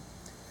genuine.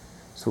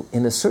 So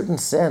in a certain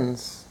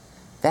sense,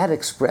 that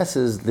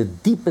expresses the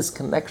deepest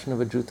connection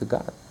of a Jew to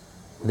God,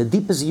 the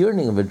deepest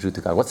yearning of a Jew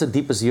to God. What's the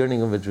deepest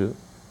yearning of a Jew?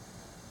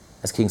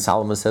 As King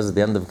Solomon says at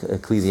the end of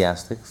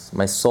Ecclesiastes,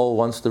 my soul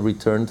wants to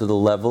return to the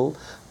level,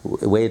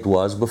 the way it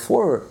was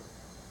before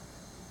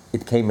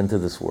it came into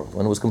this world,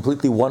 when it was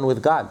completely one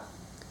with God.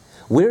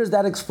 Where is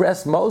that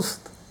expressed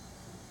most?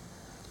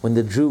 When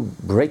the Jew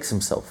breaks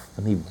himself,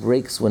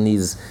 when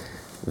he's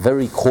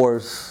very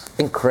coarse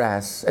and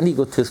crass and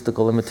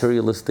egotistical and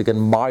materialistic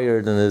and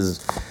mired in his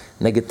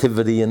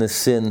negativity and his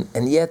sin,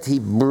 and yet he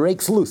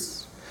breaks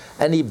loose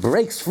and he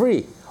breaks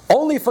free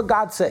only for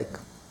God's sake.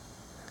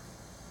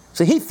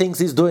 So he thinks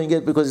he's doing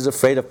it because he's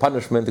afraid of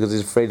punishment, because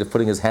he's afraid of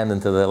putting his hand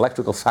into the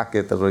electrical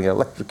socket that's going to get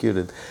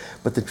electrocuted.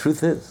 But the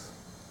truth is,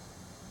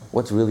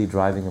 what's really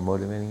driving and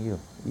motivating you?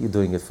 You're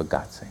doing it for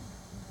God's sake.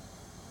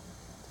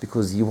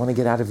 Because you want to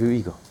get out of your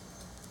ego.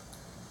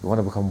 You want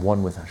to become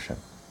one with Hashem.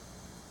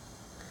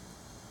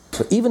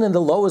 So even in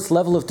the lowest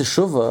level of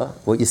teshuvah,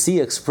 what you see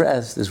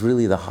expressed is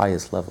really the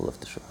highest level of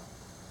teshuvah.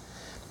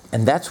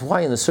 And that's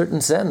why, in a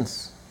certain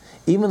sense,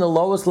 even the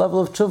lowest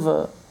level of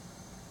teshuvah,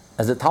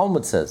 as the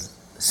Talmud says,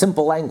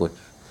 simple language,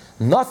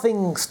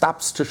 nothing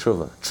stops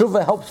teshuvah.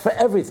 Teshuvah helps for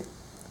everything.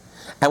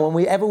 And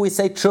whenever we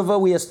say teshuvah,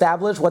 we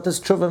establish, what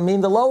does teshuvah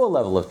mean? The lower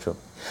level of teshuvah.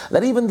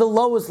 That even the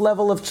lowest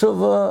level of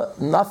teshuvah,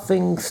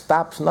 nothing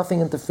stops,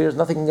 nothing interferes,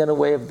 nothing can get in the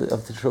way of the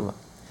teshuvah.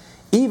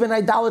 Even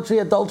idolatry,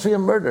 adultery,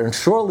 and murder. And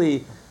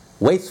surely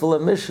wasteful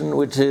emission,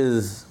 which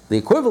is the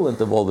equivalent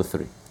of all the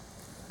three.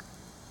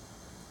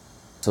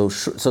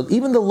 So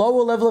even the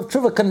lower level of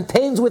teshuvah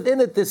contains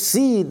within it the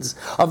seeds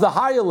of the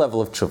higher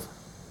level of teshuvah.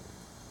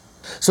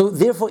 So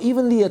therefore,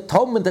 even the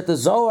atonement that the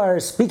Zohar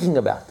is speaking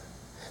about,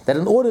 that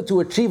in order to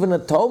achieve an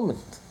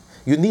atonement,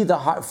 you need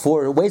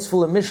for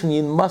wasteful emission,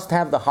 you must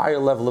have the higher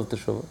level of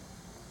teshuvah.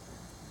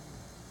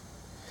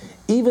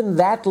 Even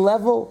that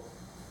level,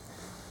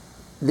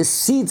 the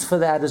seeds for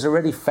that is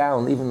already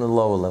found even in the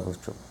lower level of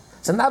teshuvah.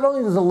 So not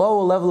only does the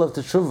lower level of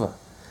teshuvah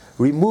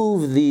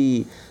remove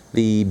the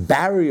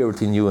barrier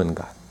between you and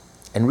God,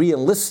 and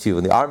re-enlists you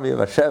in the army of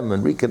Hashem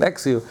and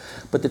reconnects you,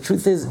 but the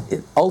truth is,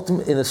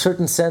 in a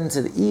certain sense,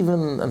 it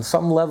even, on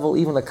some level,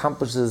 even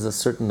accomplishes a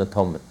certain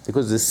atonement.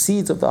 Because the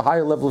seeds of the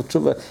higher level of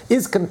teshuvah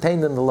is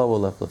contained in the lower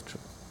level of teshuvah.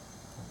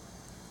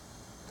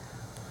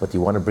 But you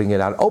want to bring it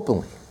out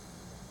openly.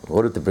 In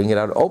order to bring it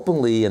out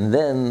openly, and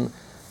then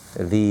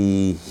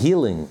the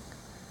healing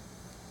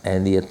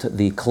and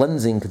the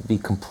cleansing could be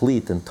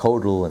complete and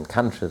total and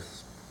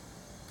conscious.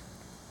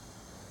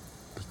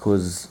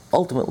 Because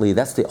ultimately,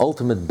 that's the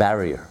ultimate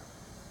barrier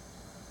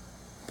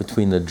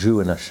between a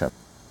Jew and Hashem.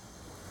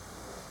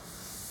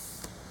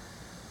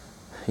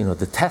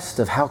 The test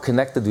of how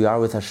connected we are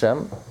with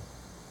Hashem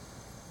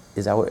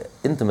is our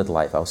intimate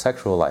life, our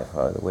sexual life,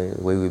 the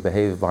way we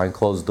behave behind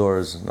closed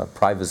doors, in the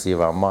privacy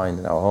of our mind,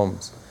 in our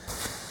homes.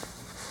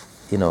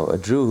 A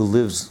Jew who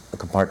lives a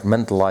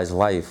compartmentalized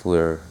life,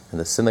 where in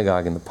the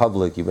synagogue, in the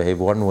public, you behave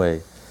one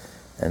way,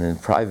 and in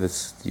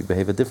private, you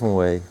behave a different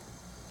way.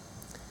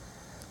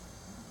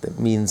 That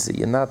means that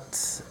you're not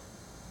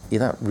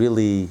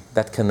really,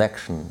 that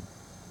connection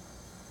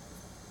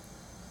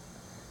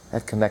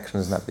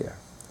is not there.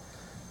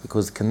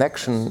 Because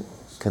connection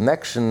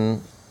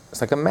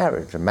is like a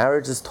marriage. A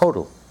marriage is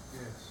total.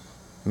 Yes.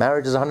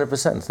 Marriage is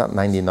 100%, it's not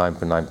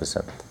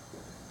 99.9%.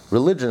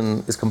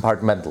 Religion is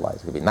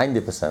compartmentalized. It could be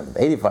 90%,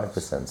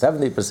 85%,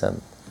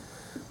 70%.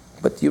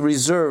 But you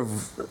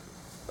reserve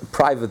a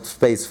private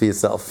space for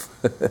yourself.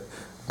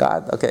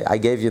 God, okay, I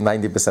gave you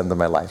 90% of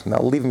my life. Now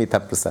leave me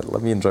 10%.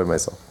 Let me enjoy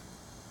myself.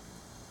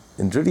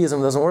 In Judaism,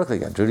 it doesn't work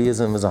like that.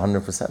 Judaism is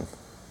 100%.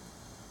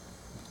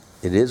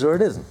 It is or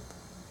it isn't.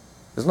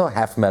 There's no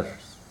half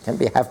measures. You can't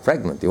be half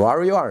pregnant. You are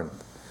or you aren't.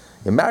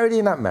 You're married or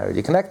you're not married.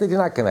 You're connected or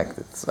you're not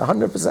connected. It's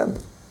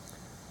 100%.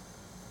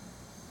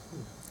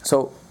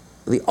 So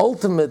the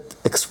ultimate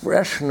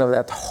expression of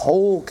that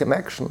whole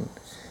connection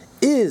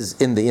is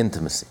in the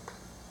intimacy.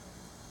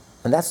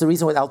 And that's the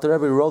reason why Alter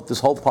Rebbe wrote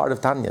this whole part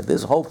of Tanya.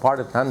 This whole part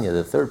of Tanya,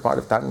 the third part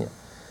of Tanya,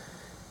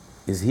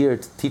 is here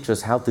to teach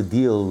us how to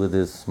deal with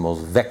this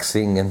most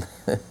vexing and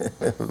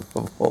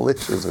of all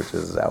issues, which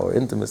is our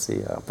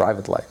intimacy, our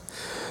private life,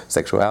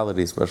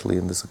 sexuality, especially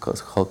in this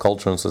whole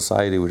culture and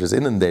society which is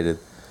inundated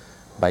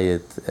by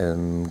it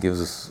and gives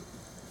us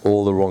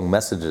all the wrong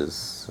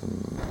messages.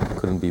 And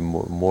couldn't be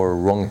more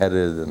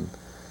wrong-headed.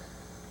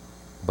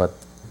 But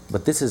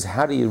this is,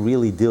 how do you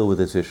really deal with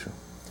this issue?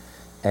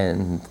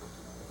 And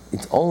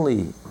it's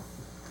only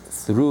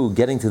through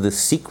getting to the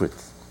secret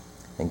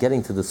and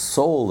getting to the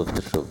soul of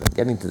teshuvah,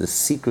 getting to the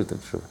secret of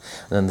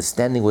teshuvah, and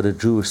understanding what a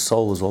Jewish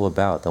soul is all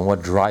about, and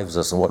what drives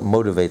us, and what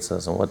motivates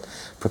us, and what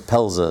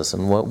propels us,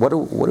 and what are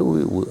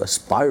we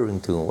aspiring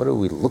to, and what are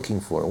we looking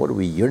for, and what are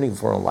we yearning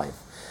for in life.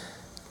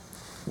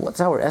 What's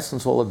our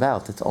essence all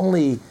about? It's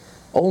only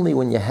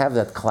when you have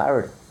that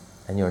clarity,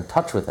 and you're in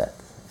touch with that,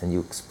 and you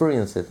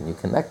experience it, and you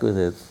connect with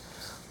it,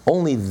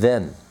 only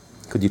then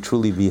could you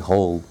truly be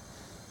whole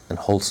and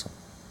wholesome.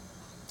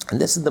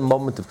 And this is the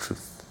moment of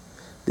truth.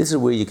 This is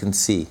where you can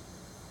see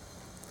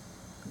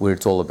where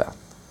it's all about.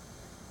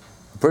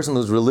 A person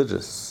who's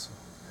religious,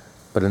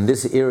 but in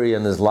this area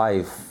in his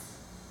life,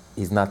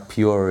 he's not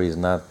pure, he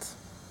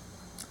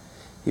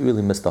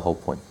really missed the whole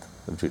point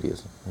of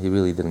Judaism. He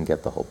really didn't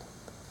get the whole point.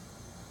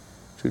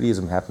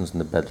 Judaism happens in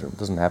the bedroom. It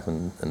doesn't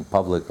happen in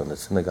public or in the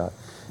synagogue.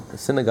 The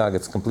synagogue,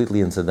 it's completely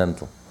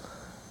incidental.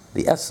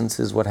 The essence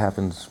is what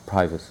happens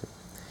privately.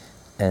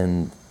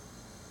 And,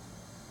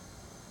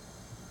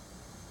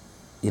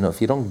 if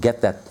you don't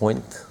get that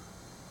point,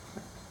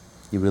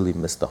 you really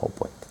miss the whole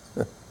point.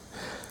 I'll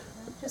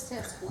just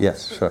ask one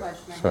Yes, quick sure,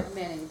 question. sure. I have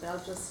many,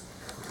 but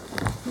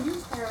can you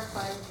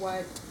clarify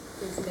what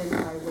is meant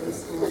by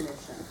wasteful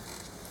emission?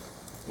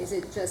 Is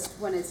it just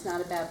when it's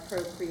not about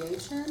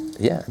procreation?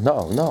 Yeah,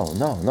 no,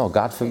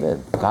 God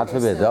forbid. God Okay,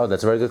 forbid. so- Oh,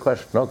 that's a very good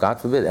question. No, God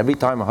forbid. Every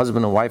time a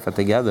husband and wife are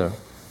together,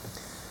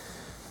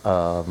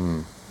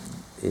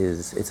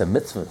 it's a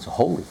mitzvah, it's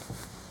holy.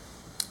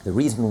 The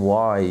reason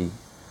why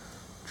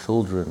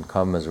children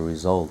come as a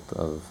result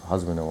of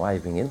husband and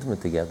wife being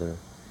intimate together,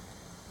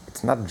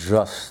 it's not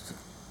just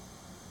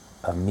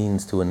a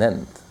means to an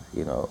end.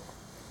 In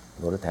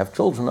order to have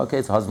children, okay,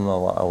 it's husband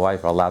and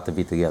wife are allowed to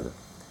be together.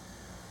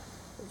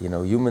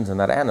 Humans are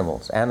not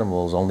animals.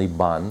 Animals only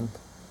bond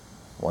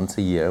once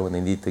a year when they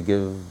need to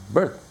give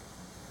birth.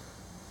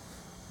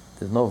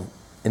 There's no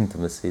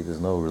intimacy,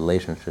 there's no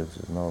relationships,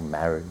 there's no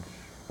marriage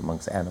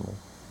amongst animals.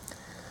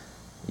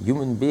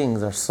 Human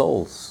beings are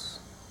souls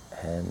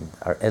and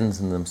are ends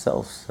in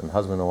themselves, and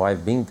husband and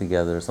wife being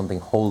together is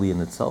something holy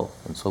in itself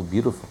and so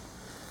beautiful.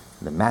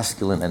 The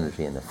masculine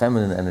energy and the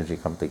feminine energy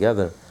come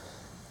together,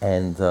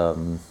 and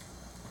as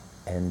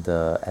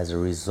a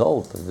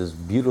result of this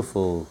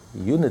beautiful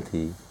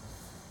unity,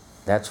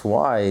 that's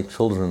why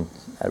children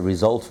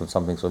result from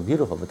something so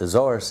beautiful. But the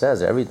Zohar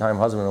says every time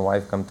husband and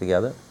wife come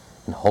together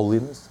in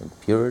holiness and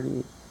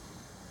purity,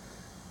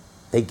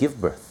 they give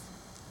birth.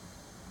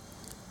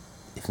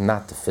 If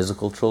not to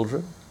physical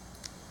children,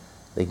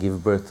 they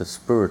give birth to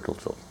spiritual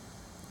children.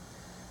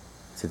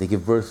 So they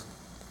give birth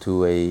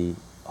to a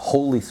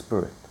Holy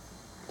Spirit.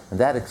 And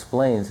that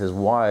explains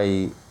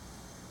why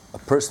a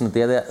person at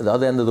the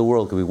other end of the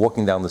world could be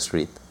walking down the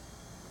street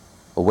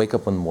or wake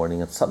up one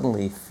morning and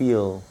suddenly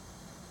feel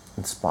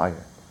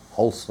inspired,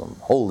 wholesome,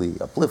 holy,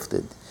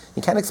 uplifted.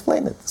 You can't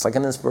explain it. It's like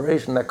an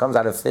inspiration that comes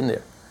out of thin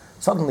air.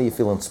 Suddenly you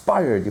feel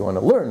inspired, you want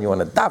to learn, you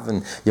want to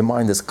daven, your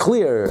mind is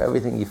clear,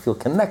 everything, you feel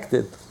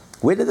connected.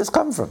 Where did this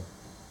come from?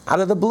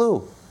 Out of the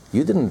blue.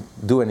 You didn't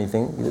do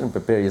anything, you didn't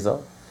prepare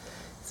yourself.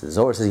 The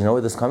Zohar says, you know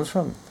where this comes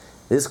from?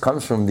 This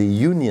comes from the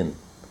union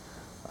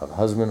of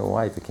husband and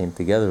wife that came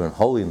together in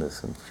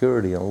holiness and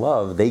purity and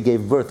love. They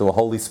gave birth to a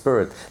Holy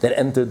Spirit that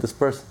entered this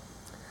person.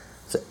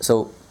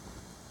 So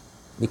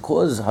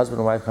because husband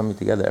and wife coming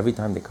together, every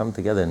time they come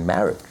together in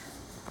marriage,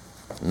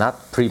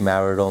 not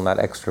premarital, not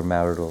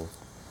extramarital,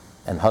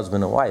 and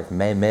husband and wife,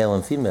 male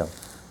and female,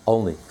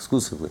 only,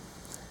 exclusively,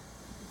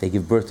 they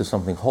give birth to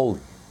something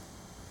holy.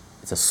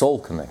 It's a soul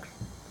connection.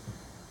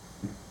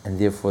 And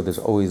therefore there's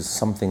always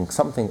something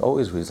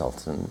always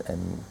results,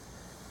 and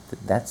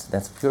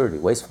that's purity.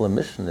 Wasteful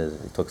emission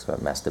he talks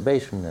about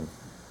masturbation, and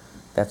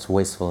that's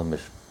wasteful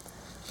emission.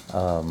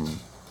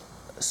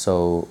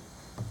 So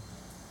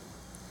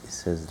he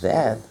says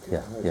that,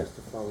 Just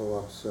to follow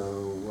up, so,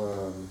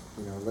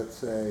 let's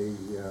say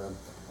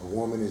a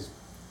woman is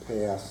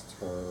past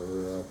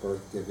her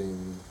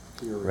birth-giving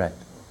period. Right.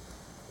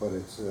 But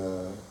it's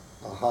a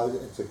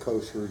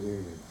kosher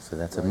union. So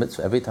that's a right?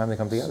 mitzvah. Every time they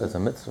come together, it's a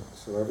mitzvah.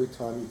 So every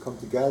time you come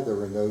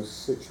together in those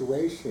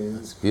situations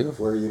That's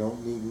beautiful. where you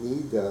don't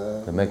need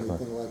The or mikvah.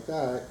 anything like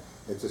that,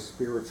 it's a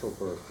spiritual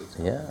birth.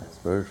 Yeah,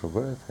 spiritual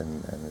birth,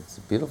 and it's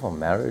beautiful.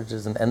 Marriage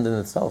is an end in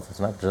itself. It's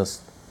not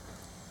just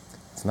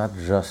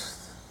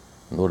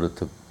in order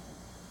to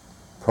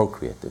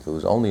procreate. If it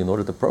was only in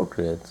order to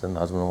procreate, then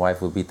husband and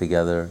wife would be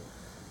together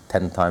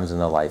 10 times in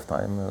a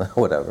lifetime,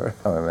 whatever.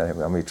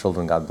 How many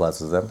children God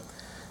blesses them,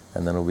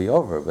 and then it'll be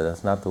over. But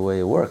that's not the way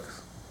it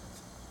works.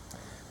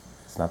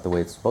 It's not the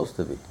way it's supposed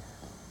to be.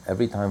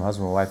 Every time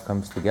husband and wife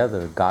comes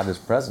together, God is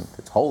present.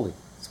 It's holy,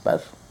 it's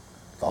special.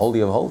 It's the holy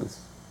of holies.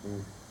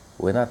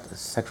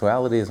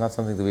 Sexuality is not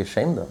something to be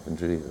ashamed of in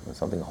Judaism. It's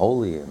something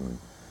holy, and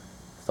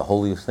it's the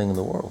holiest thing in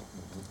the world.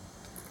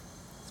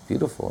 It's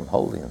beautiful and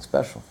holy and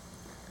special.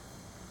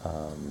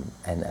 And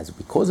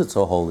because it's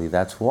so holy,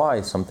 that's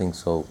why something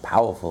so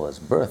powerful as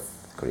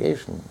birth,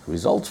 creation,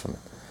 results from it.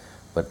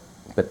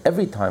 But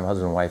every time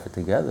husband and wife are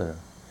together,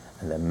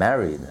 and they're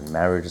married, and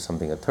marriage is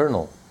something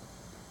eternal,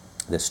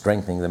 they're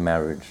strengthening the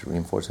marriage,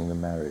 reinforcing the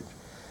marriage,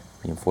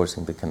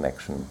 reinforcing the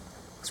connection,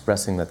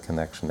 expressing that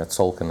connection, that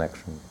soul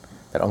connection,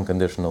 that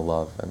unconditional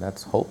love, and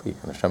that's holy,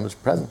 and Hashem is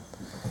present.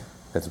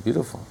 That's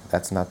beautiful.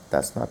 That's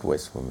not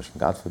wasteful mission.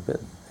 God forbid.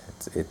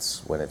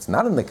 It's when it's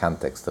not in the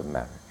context of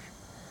marriage,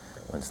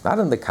 when it's not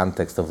in the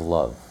context of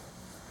love,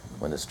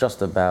 when it's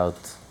just about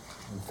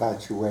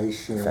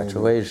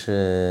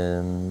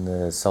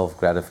Infatuation,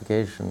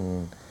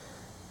 self-gratification,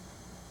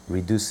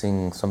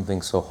 reducing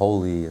something so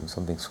holy and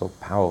something so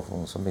powerful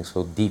and something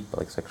so deep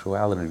like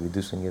sexuality,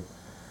 reducing it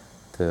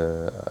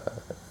to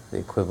the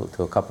equivalent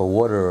to a cup of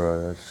water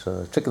or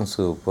chicken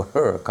soup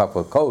or a cup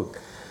of Coke,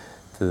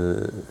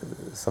 to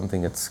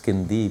something that's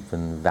skin deep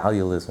and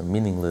valueless and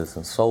meaningless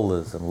and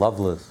soulless and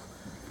loveless.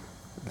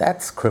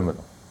 That's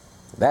criminal.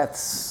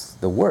 That's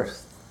the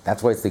worst.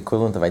 That's why it's the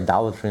equivalent of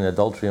idolatry and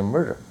adultery and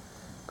murder,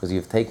 because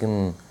you've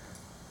taken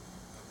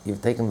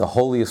the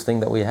holiest thing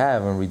that we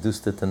have and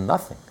reduced it to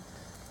nothing.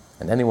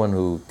 And anyone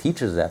who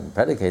teaches that and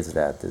predicates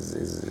that is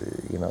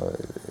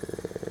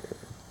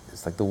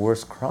it's like the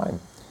worst crime.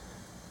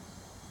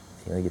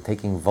 You're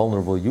taking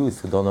vulnerable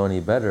youth who don't know any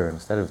better,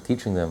 instead of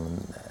teaching them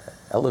and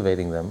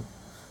elevating them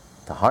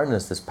to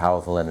harness this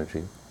powerful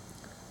energy,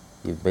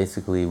 you've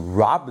basically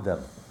robbed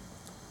them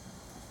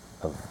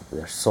of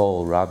their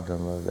soul, robbed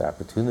them of the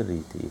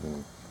opportunity to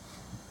even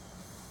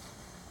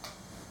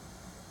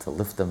to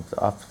lift them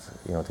up,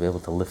 to be able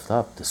to lift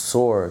up, to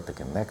soar, to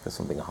connect to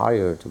something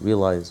higher, to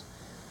realize,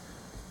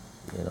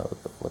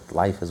 what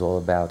life is all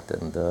about.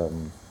 And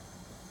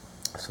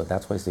so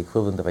that's why it's the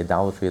equivalent of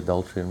idolatry,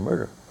 adultery, and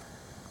murder.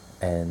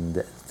 And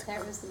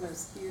that was the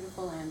most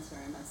beautiful answer,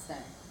 I must say.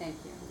 Thank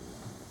you.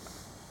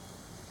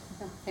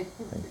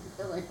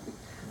 Really.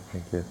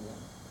 Thank you.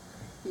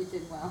 You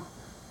did well.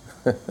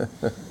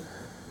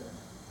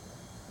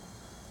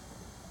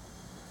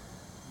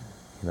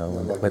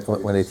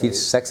 When they teach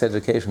sex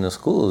education in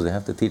schools, they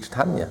have to teach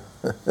Tanya.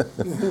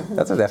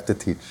 That's what they have to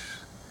teach.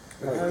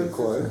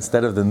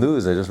 Instead of the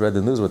news, I just read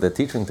the news what they're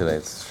teaching today.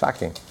 It's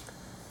shocking.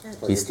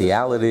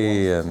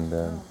 Bestiality and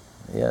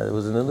it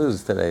was in the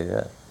news today.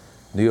 Yeah.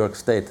 New York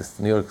State,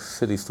 New York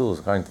City schools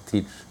are going to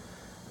teach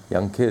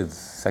young kids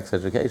sex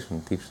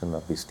education, teach them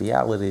about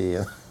bestiality.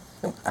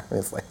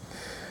 It's like,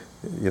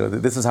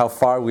 this is how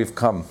far we've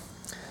come.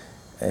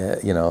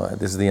 This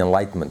is the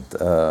Enlightenment.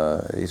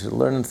 You should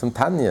learn some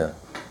Tanya.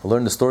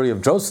 Learn the story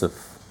of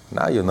Joseph.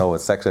 Now you know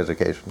what sex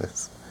education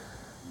is.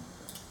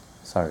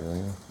 Sorry,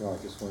 William. No, I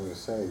just wanted to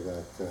say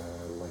that,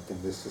 like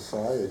in this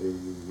society,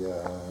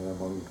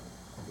 among,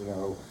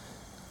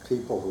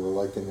 people who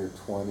are like in their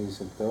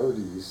 20s and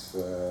 30s,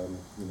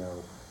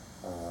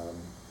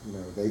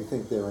 they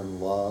think they're in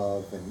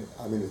love,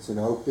 and it's an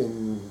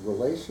open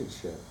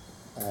relationship,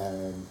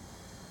 and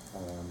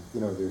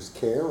there's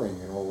caring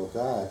and all of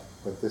that,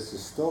 but this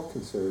is still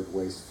considered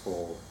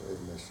wasteful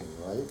admission,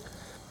 right?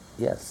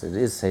 Yes, it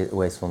is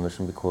wasteful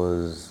admission,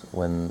 because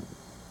when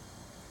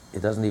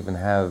it doesn't even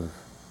have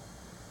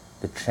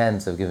the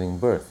chance of giving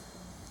birth,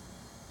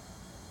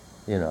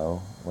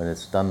 when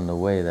it's done in a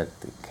way that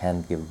it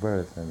can't give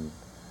birth, and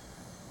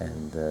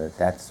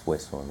that's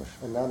wasteful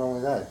admission. And not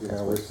only that,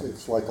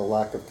 it's like a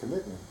lack of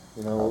commitment.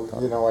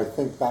 I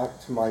think back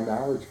to my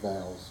marriage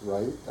vows,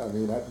 right? I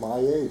mean, at my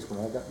age, when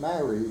I got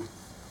married,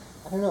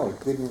 I don't know, it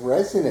didn't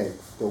resonate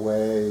the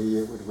way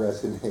it would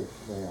resonate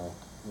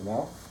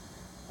now,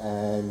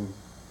 And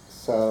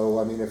so,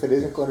 I mean, if it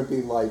isn't going to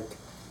be like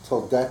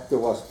till death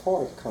do us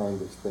part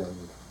kind of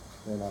thing,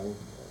 then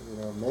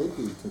may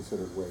be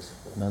considered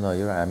wasteful. No,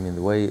 you're right. I mean,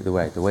 the way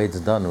it's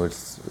done, where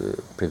it's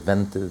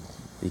prevented,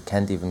 you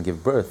can't even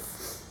give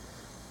birth,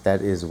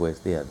 that is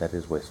waste. Yeah, that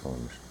is wasteful.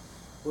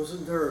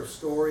 Wasn't there a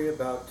story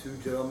about two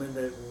gentlemen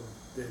that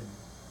were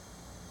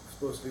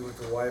supposed to be with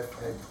the wife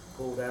and they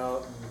pulled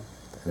out,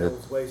 and that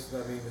was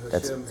wasted? I mean,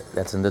 Hashem.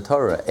 That's in the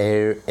Torah.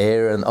 Er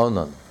and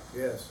Onan.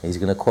 Yes. He's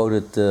going to quote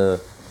it.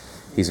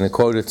 He's going to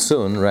quote it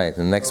soon, right?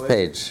 The next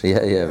page.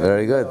 Yeah.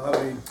 Very good.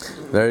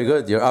 Very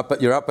good. You're up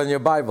on your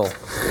Bible.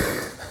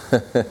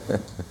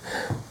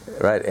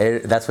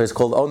 Right. That's why it's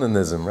called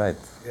onanism, right?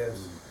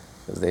 Yes.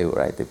 Because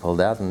they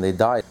pulled out and they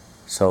died.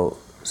 So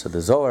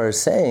the Zohar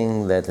is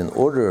saying that in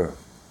order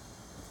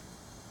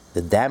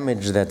the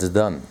damage that's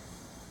done,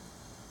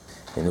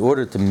 in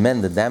order to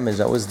mend the damage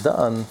that was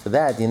done, for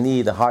that you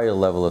need a higher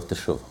level of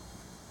teshuvah.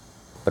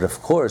 But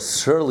of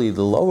course, surely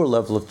the lower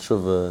level of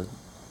teshuvah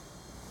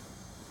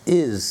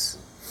is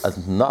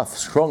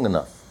strong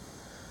enough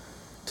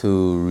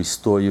to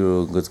restore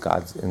you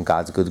in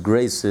God's good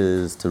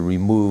graces, to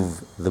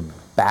remove the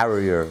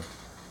barrier,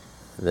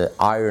 the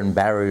iron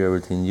barrier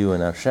between you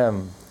and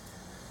Hashem,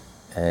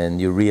 and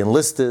you're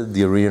re-enlisted,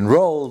 you're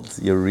re-enrolled,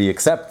 you're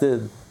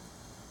re-accepted,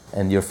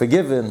 and you're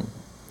forgiven.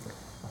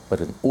 But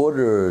in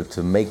order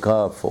to make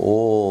up for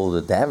all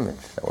the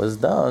damage that was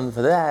done,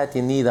 for that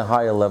you need a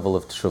higher level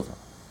of teshuvah.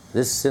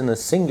 This sin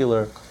is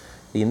singular,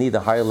 you need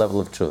a higher level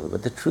of teshuvah.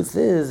 But the truth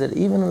is that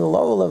even in the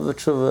lower level of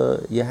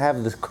teshuvah, you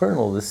have the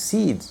kernel, the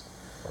seeds,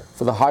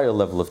 for the higher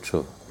level of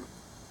teshuvah.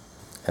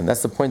 And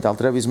that's the point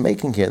Alter Rebbe is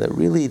making here, that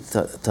really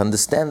to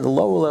understand the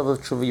lower level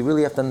of teshuvah, you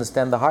really have to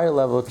understand the higher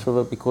level of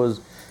teshuvah,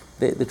 because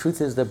the truth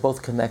is they're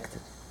both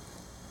connected.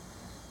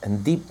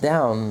 And deep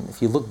down,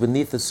 if you look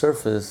beneath the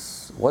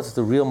surface, what's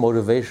the real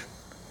motivation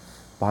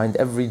behind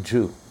every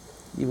Jew?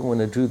 Even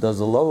when a Jew does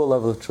the lower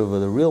level of teshuvah,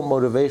 the real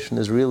motivation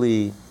is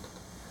really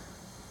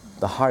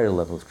the higher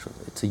level of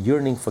teshuvah. It's a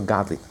yearning for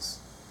godliness,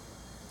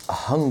 a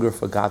hunger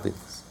for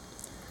godliness.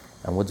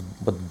 And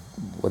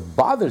what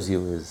bothers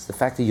you is the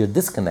fact that you're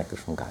disconnected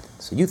from God.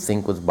 So you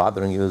think what's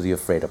bothering you is you're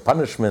afraid of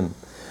punishment.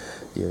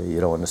 You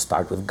don't want to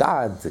start with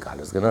God. God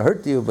is going to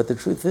hurt you. But the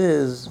truth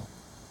is,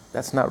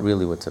 that's not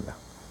really what it's about.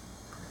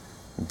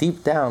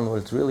 Deep down, what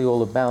it's really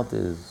all about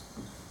is,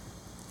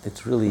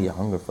 it's really a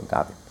hunger for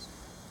godliness.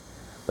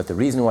 But the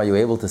reason why you're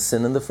able to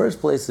sin in the first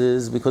place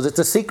is because it's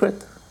a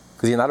secret,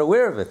 because you're not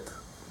aware of it.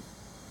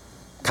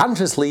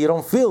 Consciously, you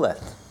don't feel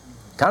that.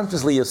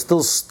 Consciously, you're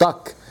still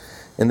stuck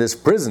in this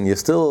prison. You're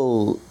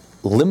still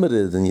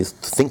limited, and you're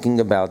thinking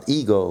about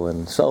ego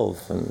and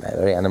self, and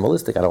very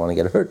animalistic. I don't want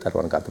to get hurt. I don't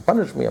want God to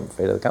punish me. I'm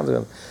afraid of the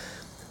consequence.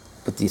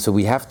 But so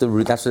we have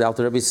to, that's what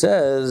Alter Rebbe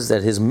says,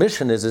 that his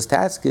mission is, his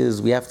task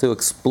is, we have to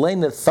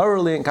explain it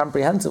thoroughly and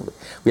comprehensively.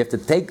 We have to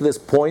take this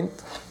point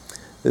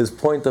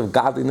of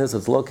godliness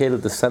that's located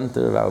at the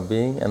center of our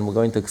being, and we're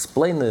going to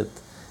explain it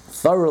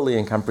thoroughly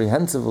and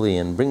comprehensively,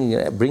 and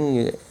bringing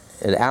it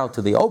out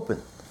to the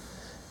open,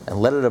 and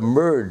let it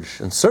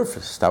emerge and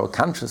surface to our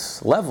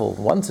conscious level.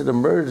 Once it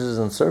emerges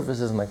and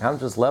surfaces in the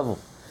conscious level,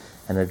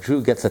 and a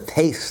Jew gets a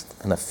taste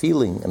and a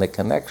feeling and a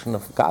connection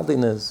of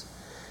godliness,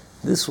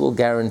 this will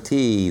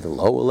guarantee the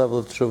lower level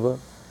of tshuva,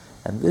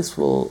 and this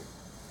will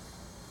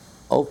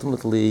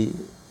ultimately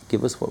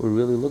give us what we're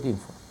really looking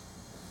for.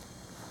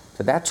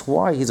 So that's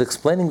why he's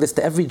explaining this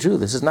to every Jew.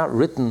 This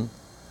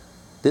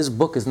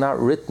book is not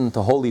written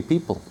to holy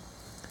people,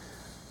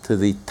 to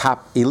the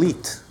top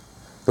elite,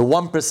 the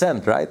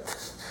 1%, right?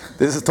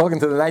 This is talking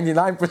to the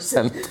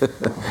 99%.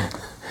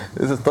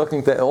 This is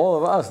talking to all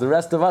of us, the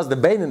rest of us, the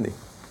Beinoni.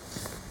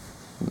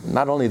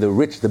 Not only the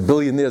rich, the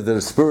billionaires, the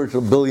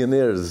spiritual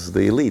billionaires,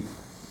 the elite.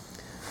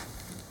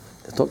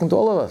 It's talking to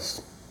all of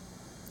us.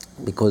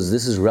 Because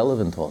this is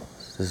relevant to all of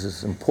us. This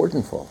is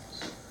important for all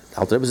of us.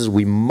 Alter Rebbe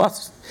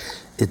says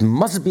it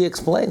must be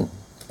explained.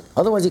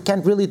 Otherwise you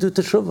can't really do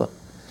teshuvah.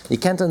 You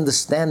can't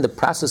understand the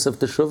process of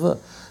teshuvah.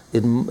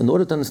 In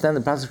order to understand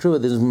the process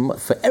of teshuvah,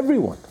 for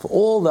everyone, for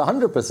all the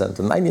 100%,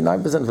 the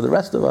 99% for the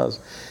rest of us,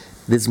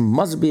 this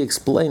must be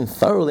explained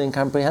thoroughly and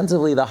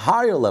comprehensively, the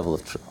higher level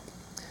of teshuvah.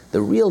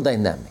 The real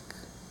dynamic.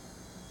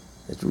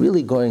 It's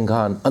really going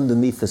on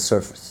underneath the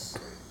surface.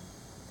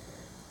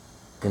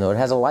 It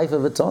has a life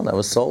of its own.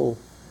 Our soul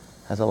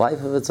has a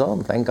life of its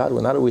own. Thank God, we're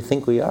not who we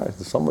think we are.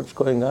 There's so much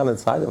going on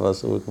inside of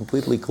us, so we're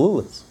completely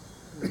clueless.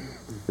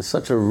 There's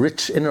such a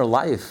rich inner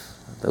life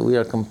that we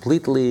are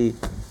completely,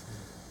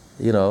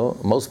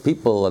 most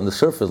people on the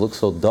surface look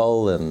so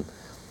dull,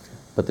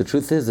 but the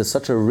truth is, there's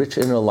such a rich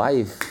inner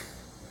life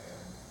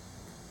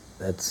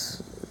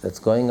that's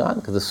going on,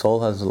 because the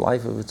soul has a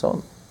life of its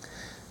own.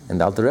 And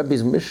Alter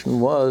Rebbe's mission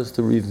was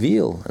to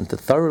reveal and to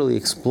thoroughly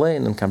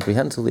explain and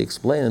comprehensively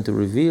explain and to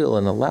reveal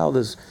and allow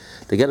this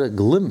to get a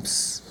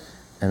glimpse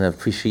and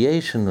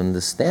appreciation,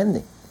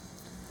 understanding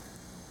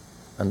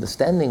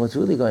what's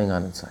really going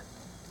on inside.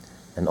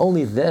 And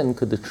only then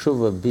could the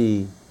tshuva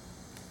be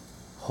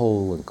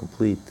whole and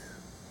complete.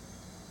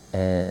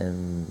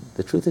 And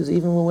the truth is,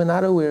 even when we're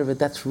not aware of it,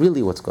 that's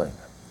really what's going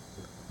on.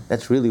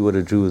 That's really what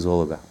a Jew is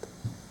all about.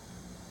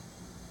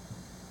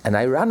 And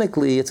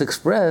ironically, it's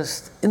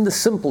expressed in the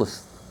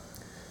simplest.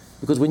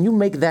 Because when you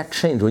make that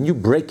change, when you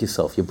break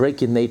yourself, you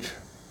break your nature,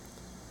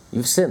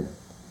 you've sinned.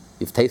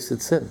 You've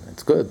tasted sin.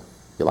 It's good.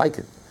 You like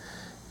it.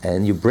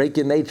 And you break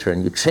your nature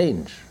and you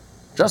change.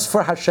 Just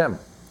for Hashem.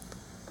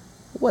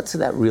 What's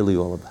that really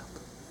all about?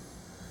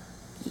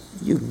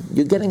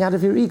 You're getting out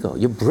of your ego.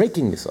 You're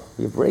breaking yourself.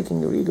 You're breaking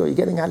your ego. You're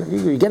getting out of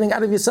your ego. You're getting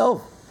out of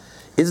yourself.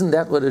 Isn't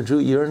that what a Jew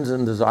yearns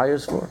and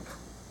desires for?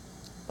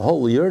 The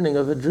whole yearning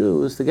of a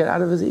Jew is to get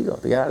out of his ego,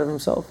 to get out of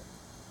himself.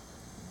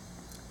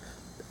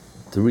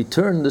 To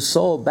return the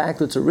soul back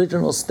to its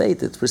original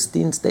state, its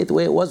pristine state, the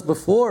way it was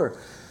before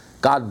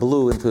God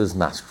blew into his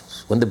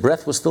nostrils, when the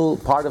breath was still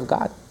part of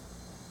God.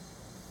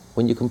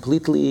 When you're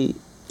completely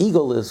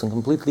egoless and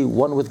completely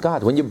one with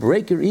God. When you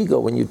break your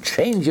ego, when you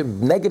change your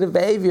negative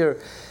behavior,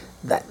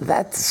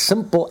 that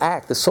simple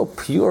act is so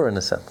pure in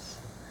a sense.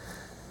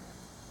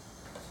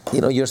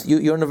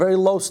 You're in a very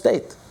low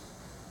state.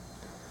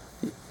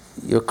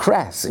 You're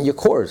crass and you're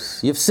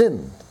coarse. You've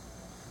sinned.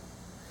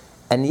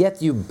 And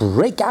yet you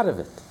break out of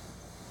it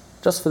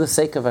just for the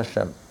sake of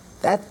Hashem.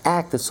 That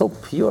act is so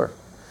pure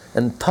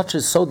and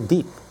touches so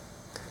deep.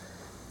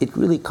 It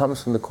really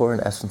comes from the core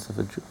and essence of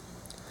a Jew.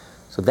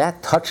 So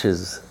that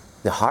touches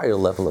the higher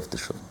level of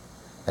teshuvah.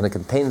 And it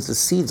contains the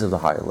seeds of the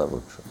higher level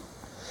of teshuvah.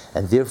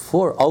 And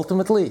therefore,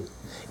 ultimately,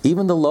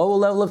 even the lower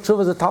level of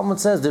teshuvah, as the Talmud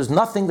says, there's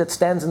nothing that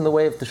stands in the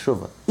way of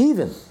teshuvah.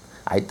 Even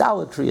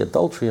idolatry,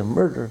 adultery, and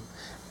murder.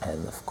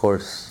 And of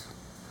course,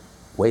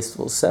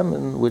 wasteful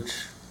semen,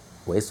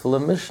 wasteful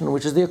emission,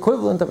 which is the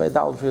equivalent of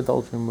idolatry,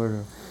 adultery, and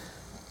murder.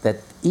 That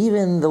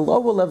even the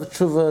lower level of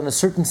tshuva, in a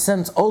certain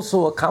sense,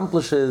 also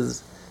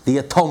accomplishes the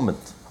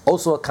atonement.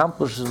 Also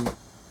accomplishes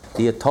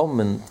the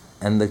atonement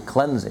and the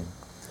cleansing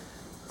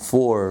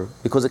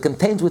because it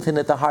contains within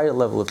it the higher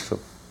level of tshuva.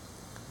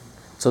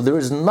 So there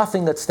is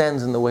nothing that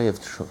stands in the way of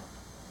tshuva.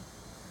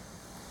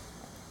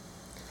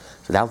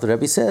 So the Alter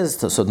Rebbe says,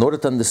 so in order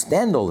to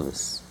understand all of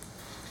this,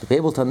 to be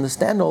able to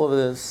understand all of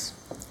this,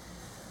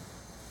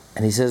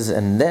 And he says,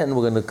 and then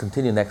we're going to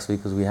continue next week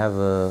because we're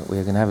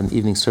going to have an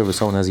evening service.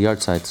 Someone has a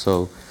yard site,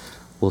 so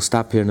we'll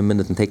stop here in a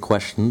minute and take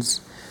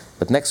questions.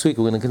 But next week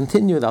we're going to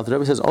continue. The Alter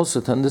Rebbe says also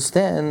to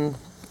understand,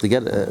 to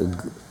get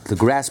to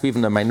grasp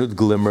even a minute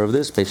glimmer of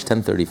this, page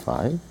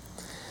 1035.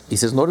 He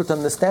says, in order to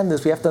understand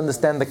this, we have to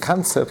understand the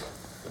concept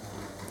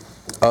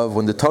of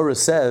when the Torah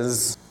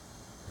says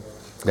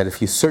that if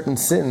you certain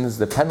sins,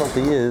 the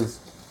penalty is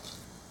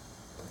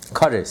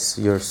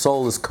kares, your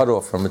soul is cut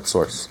off from its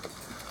source,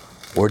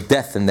 or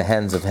death in the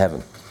hands of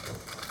heaven.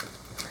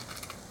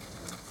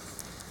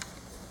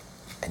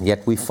 And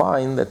yet we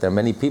find that there are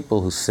many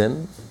people who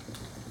sin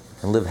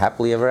and live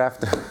happily ever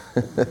after.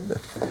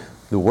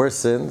 The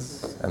worst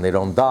sins, and they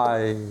don't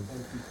die,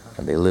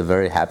 and they live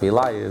very happy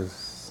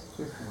lives,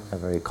 have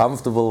very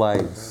comfortable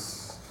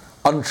lives,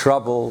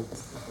 untroubled,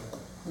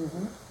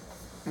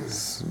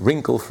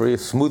 wrinkle-free,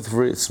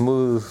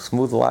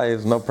 smooth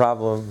lives, no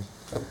problem.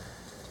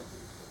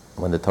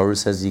 When the Torah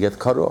says you get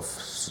cut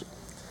off.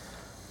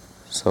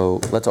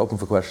 So let's open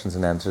for questions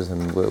and answers,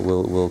 and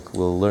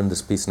we'll learn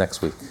this piece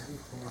next week.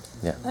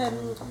 Yeah.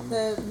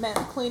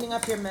 The cleaning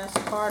up your mess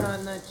part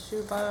on the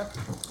Tshuva,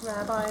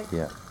 Rabbi.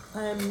 Yeah.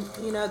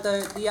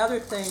 The other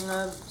thing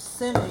of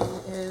sinning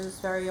is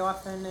very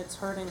often it's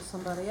hurting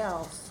somebody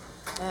else,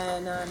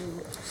 and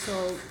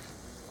so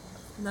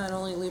not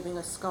only leaving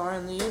a scar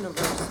in the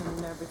universe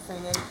and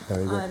everything,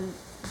 and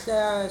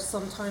there are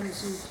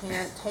sometimes you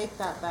can't take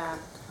that back.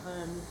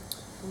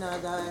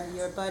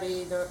 Your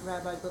buddy, the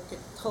Rabbi Bucket,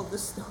 told the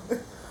story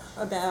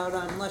about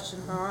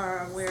Lashon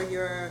Hara, where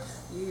you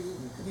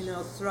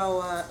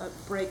throw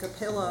break a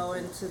pillow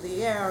into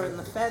the air and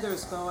the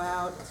feathers go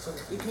out.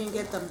 You can't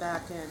get them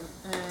back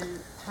in. And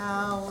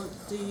how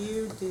do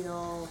you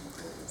deal?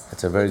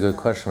 That's a very good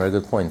question, very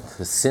good point.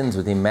 The sins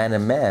between man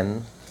and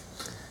man,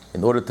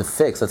 in order to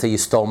fix, let's say you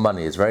stole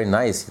money, it's very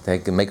nice,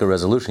 you make a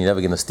resolution, you're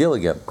never going to steal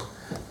again,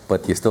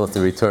 but you still have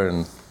to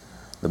return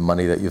the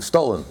money that you've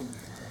stolen.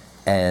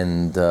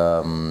 And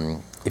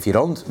if you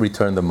don't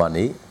return the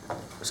money,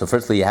 so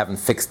firstly, you haven't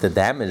fixed the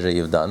damage that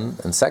you've done,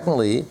 and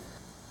secondly,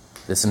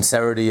 the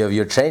sincerity of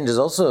your change is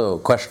also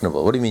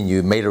questionable. What do you mean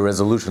you made a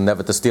resolution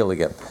never to steal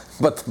again,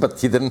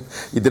 but you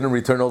didn't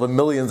return all the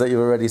millions that you've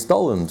already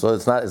stolen? So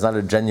it's not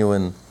a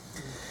genuine.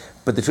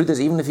 But the truth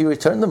is, even if you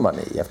return the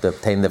money, you have to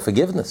obtain their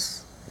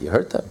forgiveness. You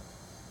hurt them,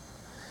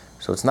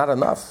 so it's not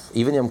enough.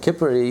 Even Yom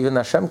Kippur, even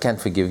Hashem can't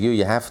forgive you.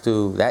 You have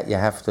to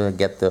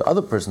get the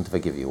other person to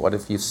forgive you. What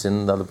if you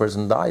sin, the other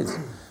person dies?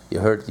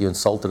 You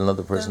insulted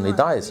another person, he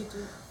dies.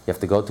 You have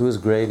to go to his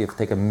grave, you have to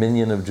take 1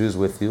 million of Jews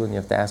with you, and you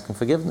have to ask him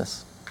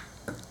forgiveness.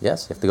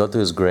 Yes, you have to go to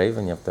his grave,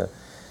 and you have to,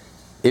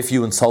 if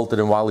you insulted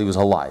him while he was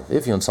alive,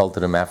 if you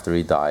insulted him after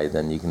he died,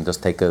 then you can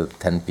just take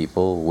 10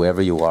 people, wherever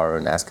you are,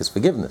 and ask his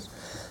forgiveness.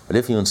 But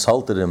if you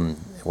insulted him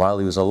while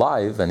he was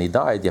alive and he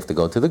died, you have to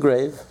go to the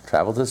grave,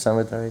 travel to the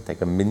cemetery,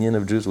 take 1 million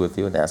of Jews with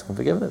you, and ask him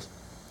forgiveness.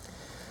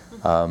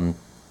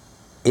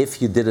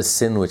 If you did a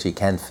sin which he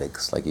can't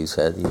fix, like you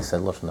said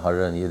Lashon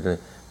Hara, and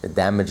the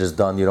damage is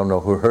done, you don't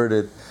know who heard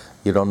it,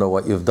 you don't know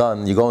what you've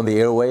done. You go on the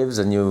airwaves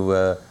and you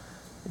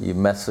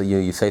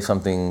say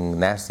something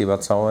nasty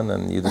about someone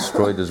and you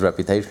destroyed his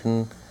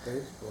reputation,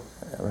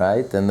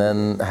 right? And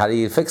then how do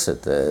you fix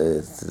it?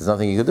 There's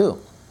nothing you can do.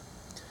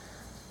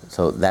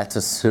 So that's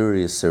a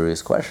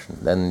serious question.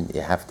 Then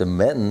you have to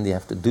mend. You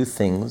have to do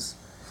things.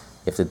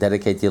 You have to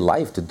dedicate your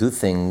life to do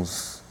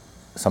things,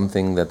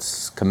 something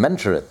that's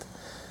commensurate.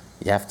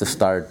 You have to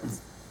start.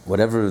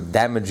 Whatever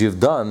damage you've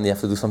done, you have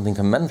to do something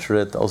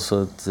commensurate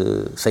also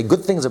to say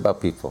good things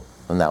about people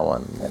from now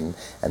on,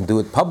 and do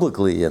it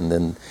publicly. And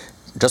then,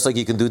 just like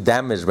you can do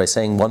damage by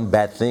saying one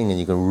bad thing and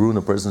you can ruin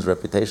a person's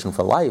reputation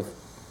for life,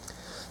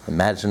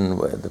 imagine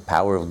the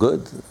power of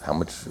good, how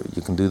much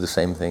you can do the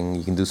same thing.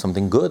 You can do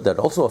something good that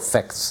also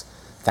affects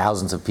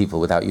thousands of people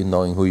without you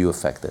knowing who you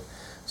affected.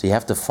 So you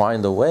have to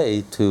find a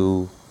way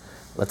to,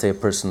 let's say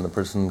the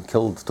person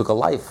took a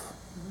life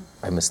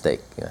by mistake.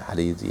 How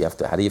do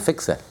you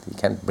fix that? You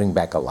can't bring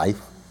back a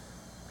life,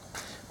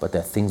 but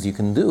there are things you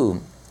can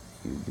do.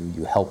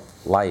 You help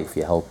life.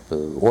 You help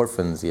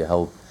orphans. You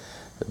help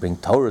bring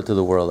Torah to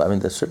the world. I mean,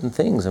 there's certain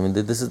things. I mean,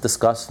 this is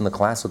discussed in the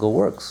classical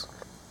works.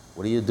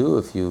 What do you do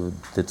if you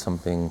did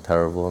something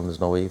terrible and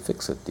there's no way you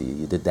fix it?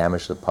 You did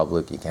damage to the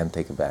public. You can't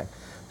take it back.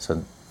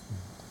 So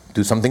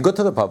do something good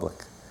to the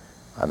public,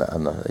 and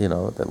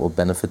that will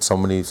benefit so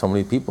many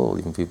people.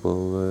 Even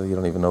people you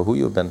don't even know who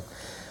you've been.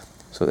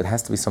 So it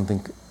has to be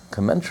something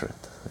commensurate.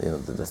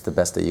 That's the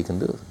best that you can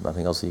do.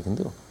 Nothing else that you can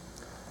do.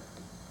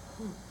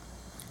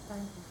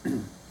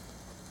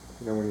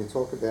 When you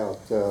talk about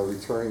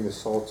returning the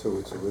soul to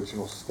its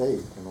original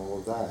state and all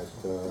of that,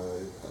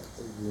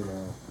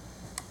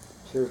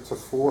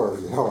 heretofore,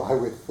 I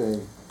would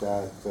think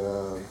that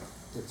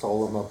it's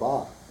olam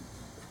haba.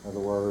 In other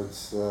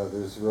words,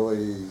 there's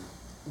really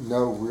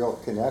no real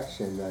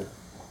connection that,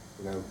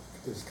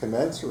 is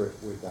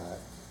commensurate with that.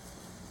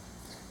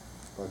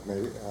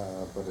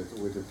 But it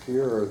would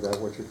appear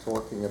that what you're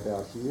talking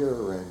about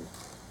here and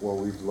what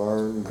we've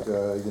learned,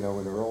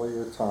 in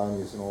earlier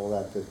times and all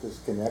that this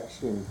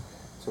connection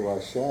to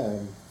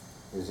Hashem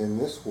is in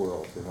this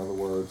world. In other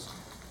words,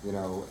 you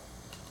know,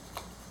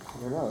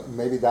 I don't know,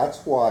 maybe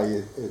that's why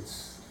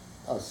it's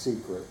a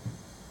secret.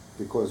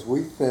 Because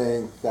we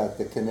think that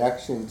the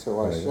connection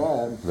to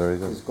Hashem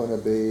is going to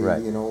be,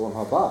 you know, Olam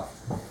Haba.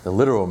 The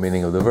literal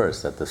meaning of the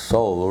verse, that the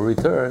soul will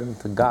return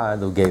to God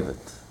who gave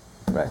it.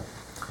 Right.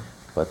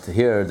 But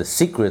here, the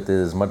secret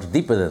is much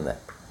deeper than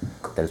that.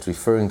 That it's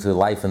referring to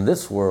life in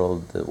this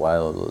world, that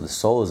while the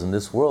soul is in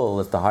this world,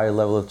 at the higher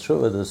level of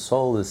Tshuva, the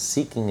soul is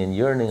seeking and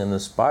yearning and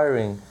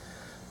aspiring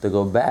to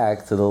go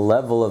back to the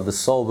level of the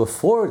soul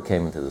before it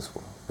came into this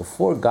world.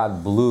 Before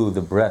God blew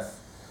the breath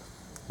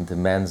into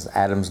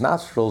Adam's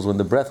nostrils, when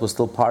the breath was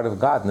still part of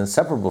God and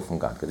inseparable from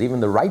God. Because even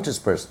the righteous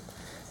person,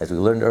 as we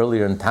learned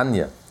earlier in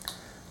Tanya,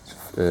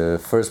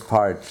 first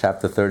part,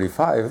 chapter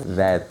 35,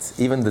 that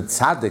even the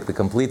tzaddik, the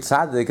complete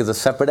tzaddik, is a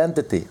separate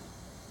entity,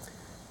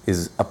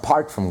 is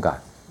apart from God.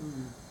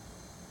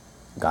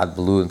 God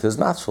blew into his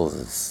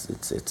nostrils.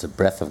 It's a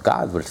breath of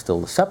God, but it's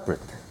still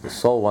separate. The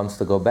soul wants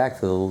to go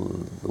back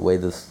to the way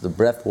the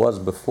breath was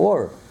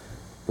before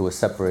it was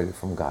separated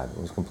from God.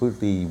 It was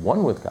completely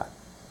one with God.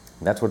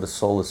 And that's what the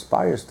soul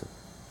aspires to.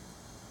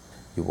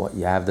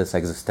 You have this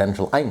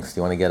existential angst.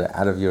 You want to get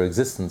out of your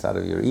existence, out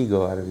of your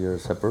ego, out of your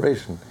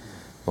separation.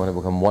 You want to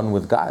become one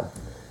with God.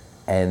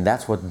 And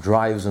that's what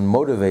drives and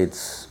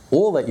motivates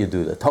all that you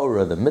do, the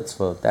Torah, the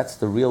mitzvah. That's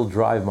the real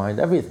drive behind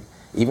everything.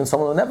 Even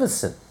someone who never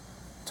sinned.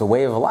 It's a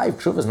way of life.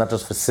 Truth is not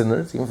just for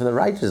sinners, even for the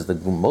righteous, the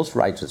most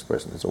righteous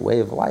person. It's a way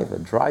of life.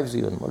 It drives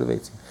you and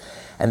motivates you.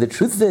 And the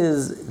truth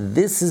is,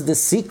 this is the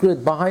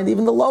secret behind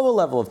even the lower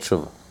level of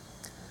tshuva.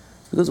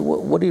 Because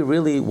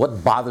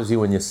what bothers you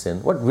when you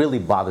sin? What really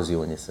bothers you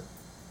when you sin?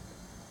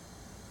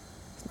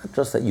 It's not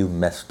just that you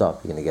messed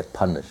up, you're going to get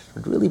punished.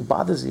 What really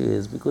bothers you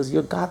is because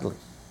you're godly.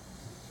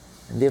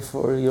 And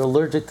therefore you're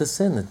allergic to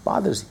sin. It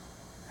bothers you.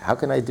 How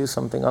can I do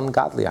something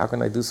ungodly? How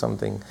can I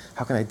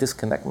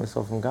disconnect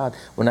myself from God?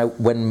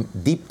 When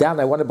deep down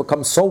I want to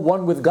become so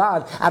one with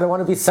God, I don't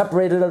want to be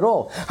separated at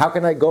all. How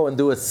can I go and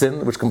do a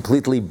sin which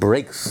completely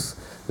breaks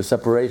the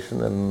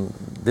separation and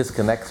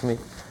disconnects me?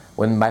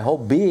 When my whole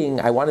being,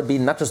 I want to be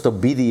not just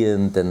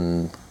obedient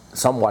and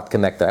somewhat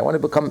connected. I want to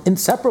become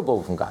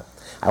inseparable from God.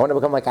 I want to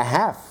become like a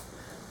half,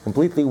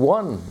 completely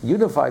one,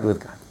 unified with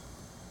God,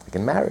 like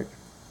in marriage.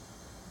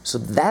 So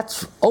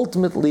that's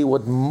ultimately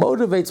what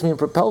motivates me and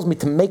propels me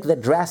to make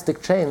that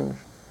drastic change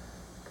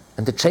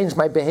and to change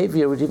my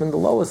behavior with even the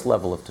lowest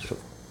level of teshuvah.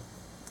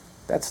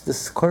 That's the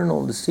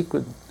kernel, the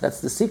secret.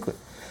 That's the secret.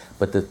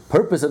 But the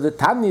purpose of the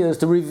Tanya is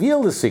to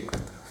reveal the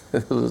secret.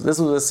 This was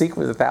a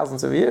secret for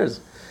thousands of years.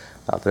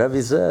 Alter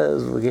Rebbe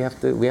says we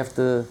have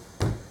to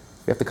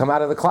come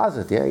out of the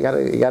closet. Yeah, you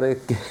gotta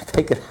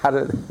take it out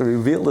and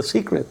reveal the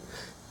secret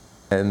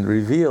and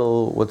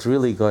reveal what's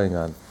really going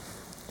on.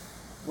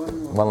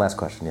 One last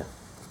question, yeah.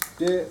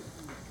 The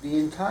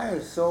entire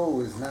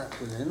soul is not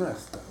within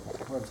us, though.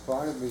 It's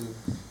part of me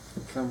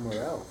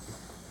somewhere else.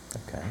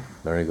 Okay,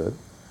 very good.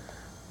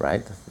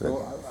 Right.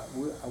 So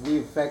are we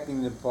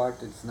affecting the part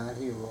that's not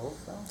here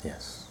also?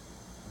 Yes.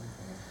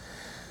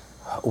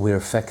 Okay. We're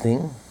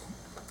affecting.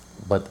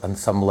 But on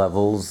some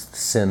levels,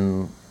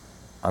 sin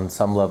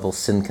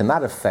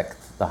cannot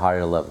affect the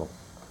higher level.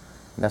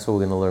 And that's what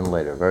we're going to learn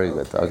later. Very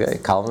good. Okay,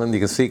 Kalman, you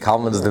can see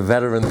Kalman is the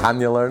veteran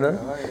Tanya learner.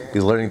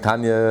 He's learning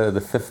Tanya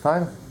the 5th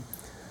time.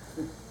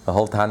 The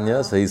whole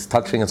Tanya, so he's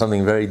touching on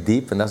something very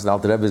deep, and that's what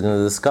Alter Rebbe is going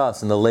to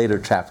discuss in the later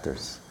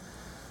chapters.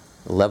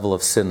 The level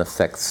of sin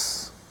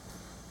affects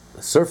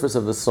the surface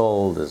of the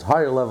soul, there's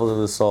higher levels of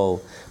the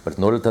soul. But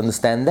in order to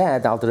understand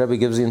that, Alter Rebbe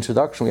gives the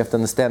introduction. We have to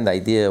understand the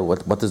idea,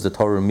 what does the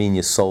Torah mean,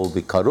 your soul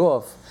be cut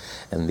off?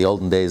 And in the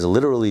olden days,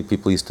 literally,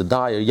 people used to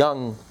die or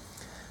young.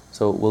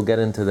 So we'll get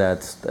into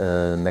that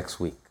next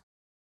week.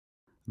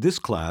 This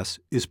class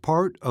is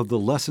part of the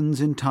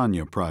Lessons in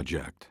Tanya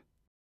project.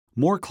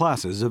 More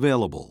classes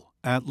available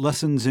at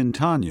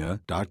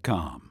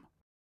lessonsintanya.com.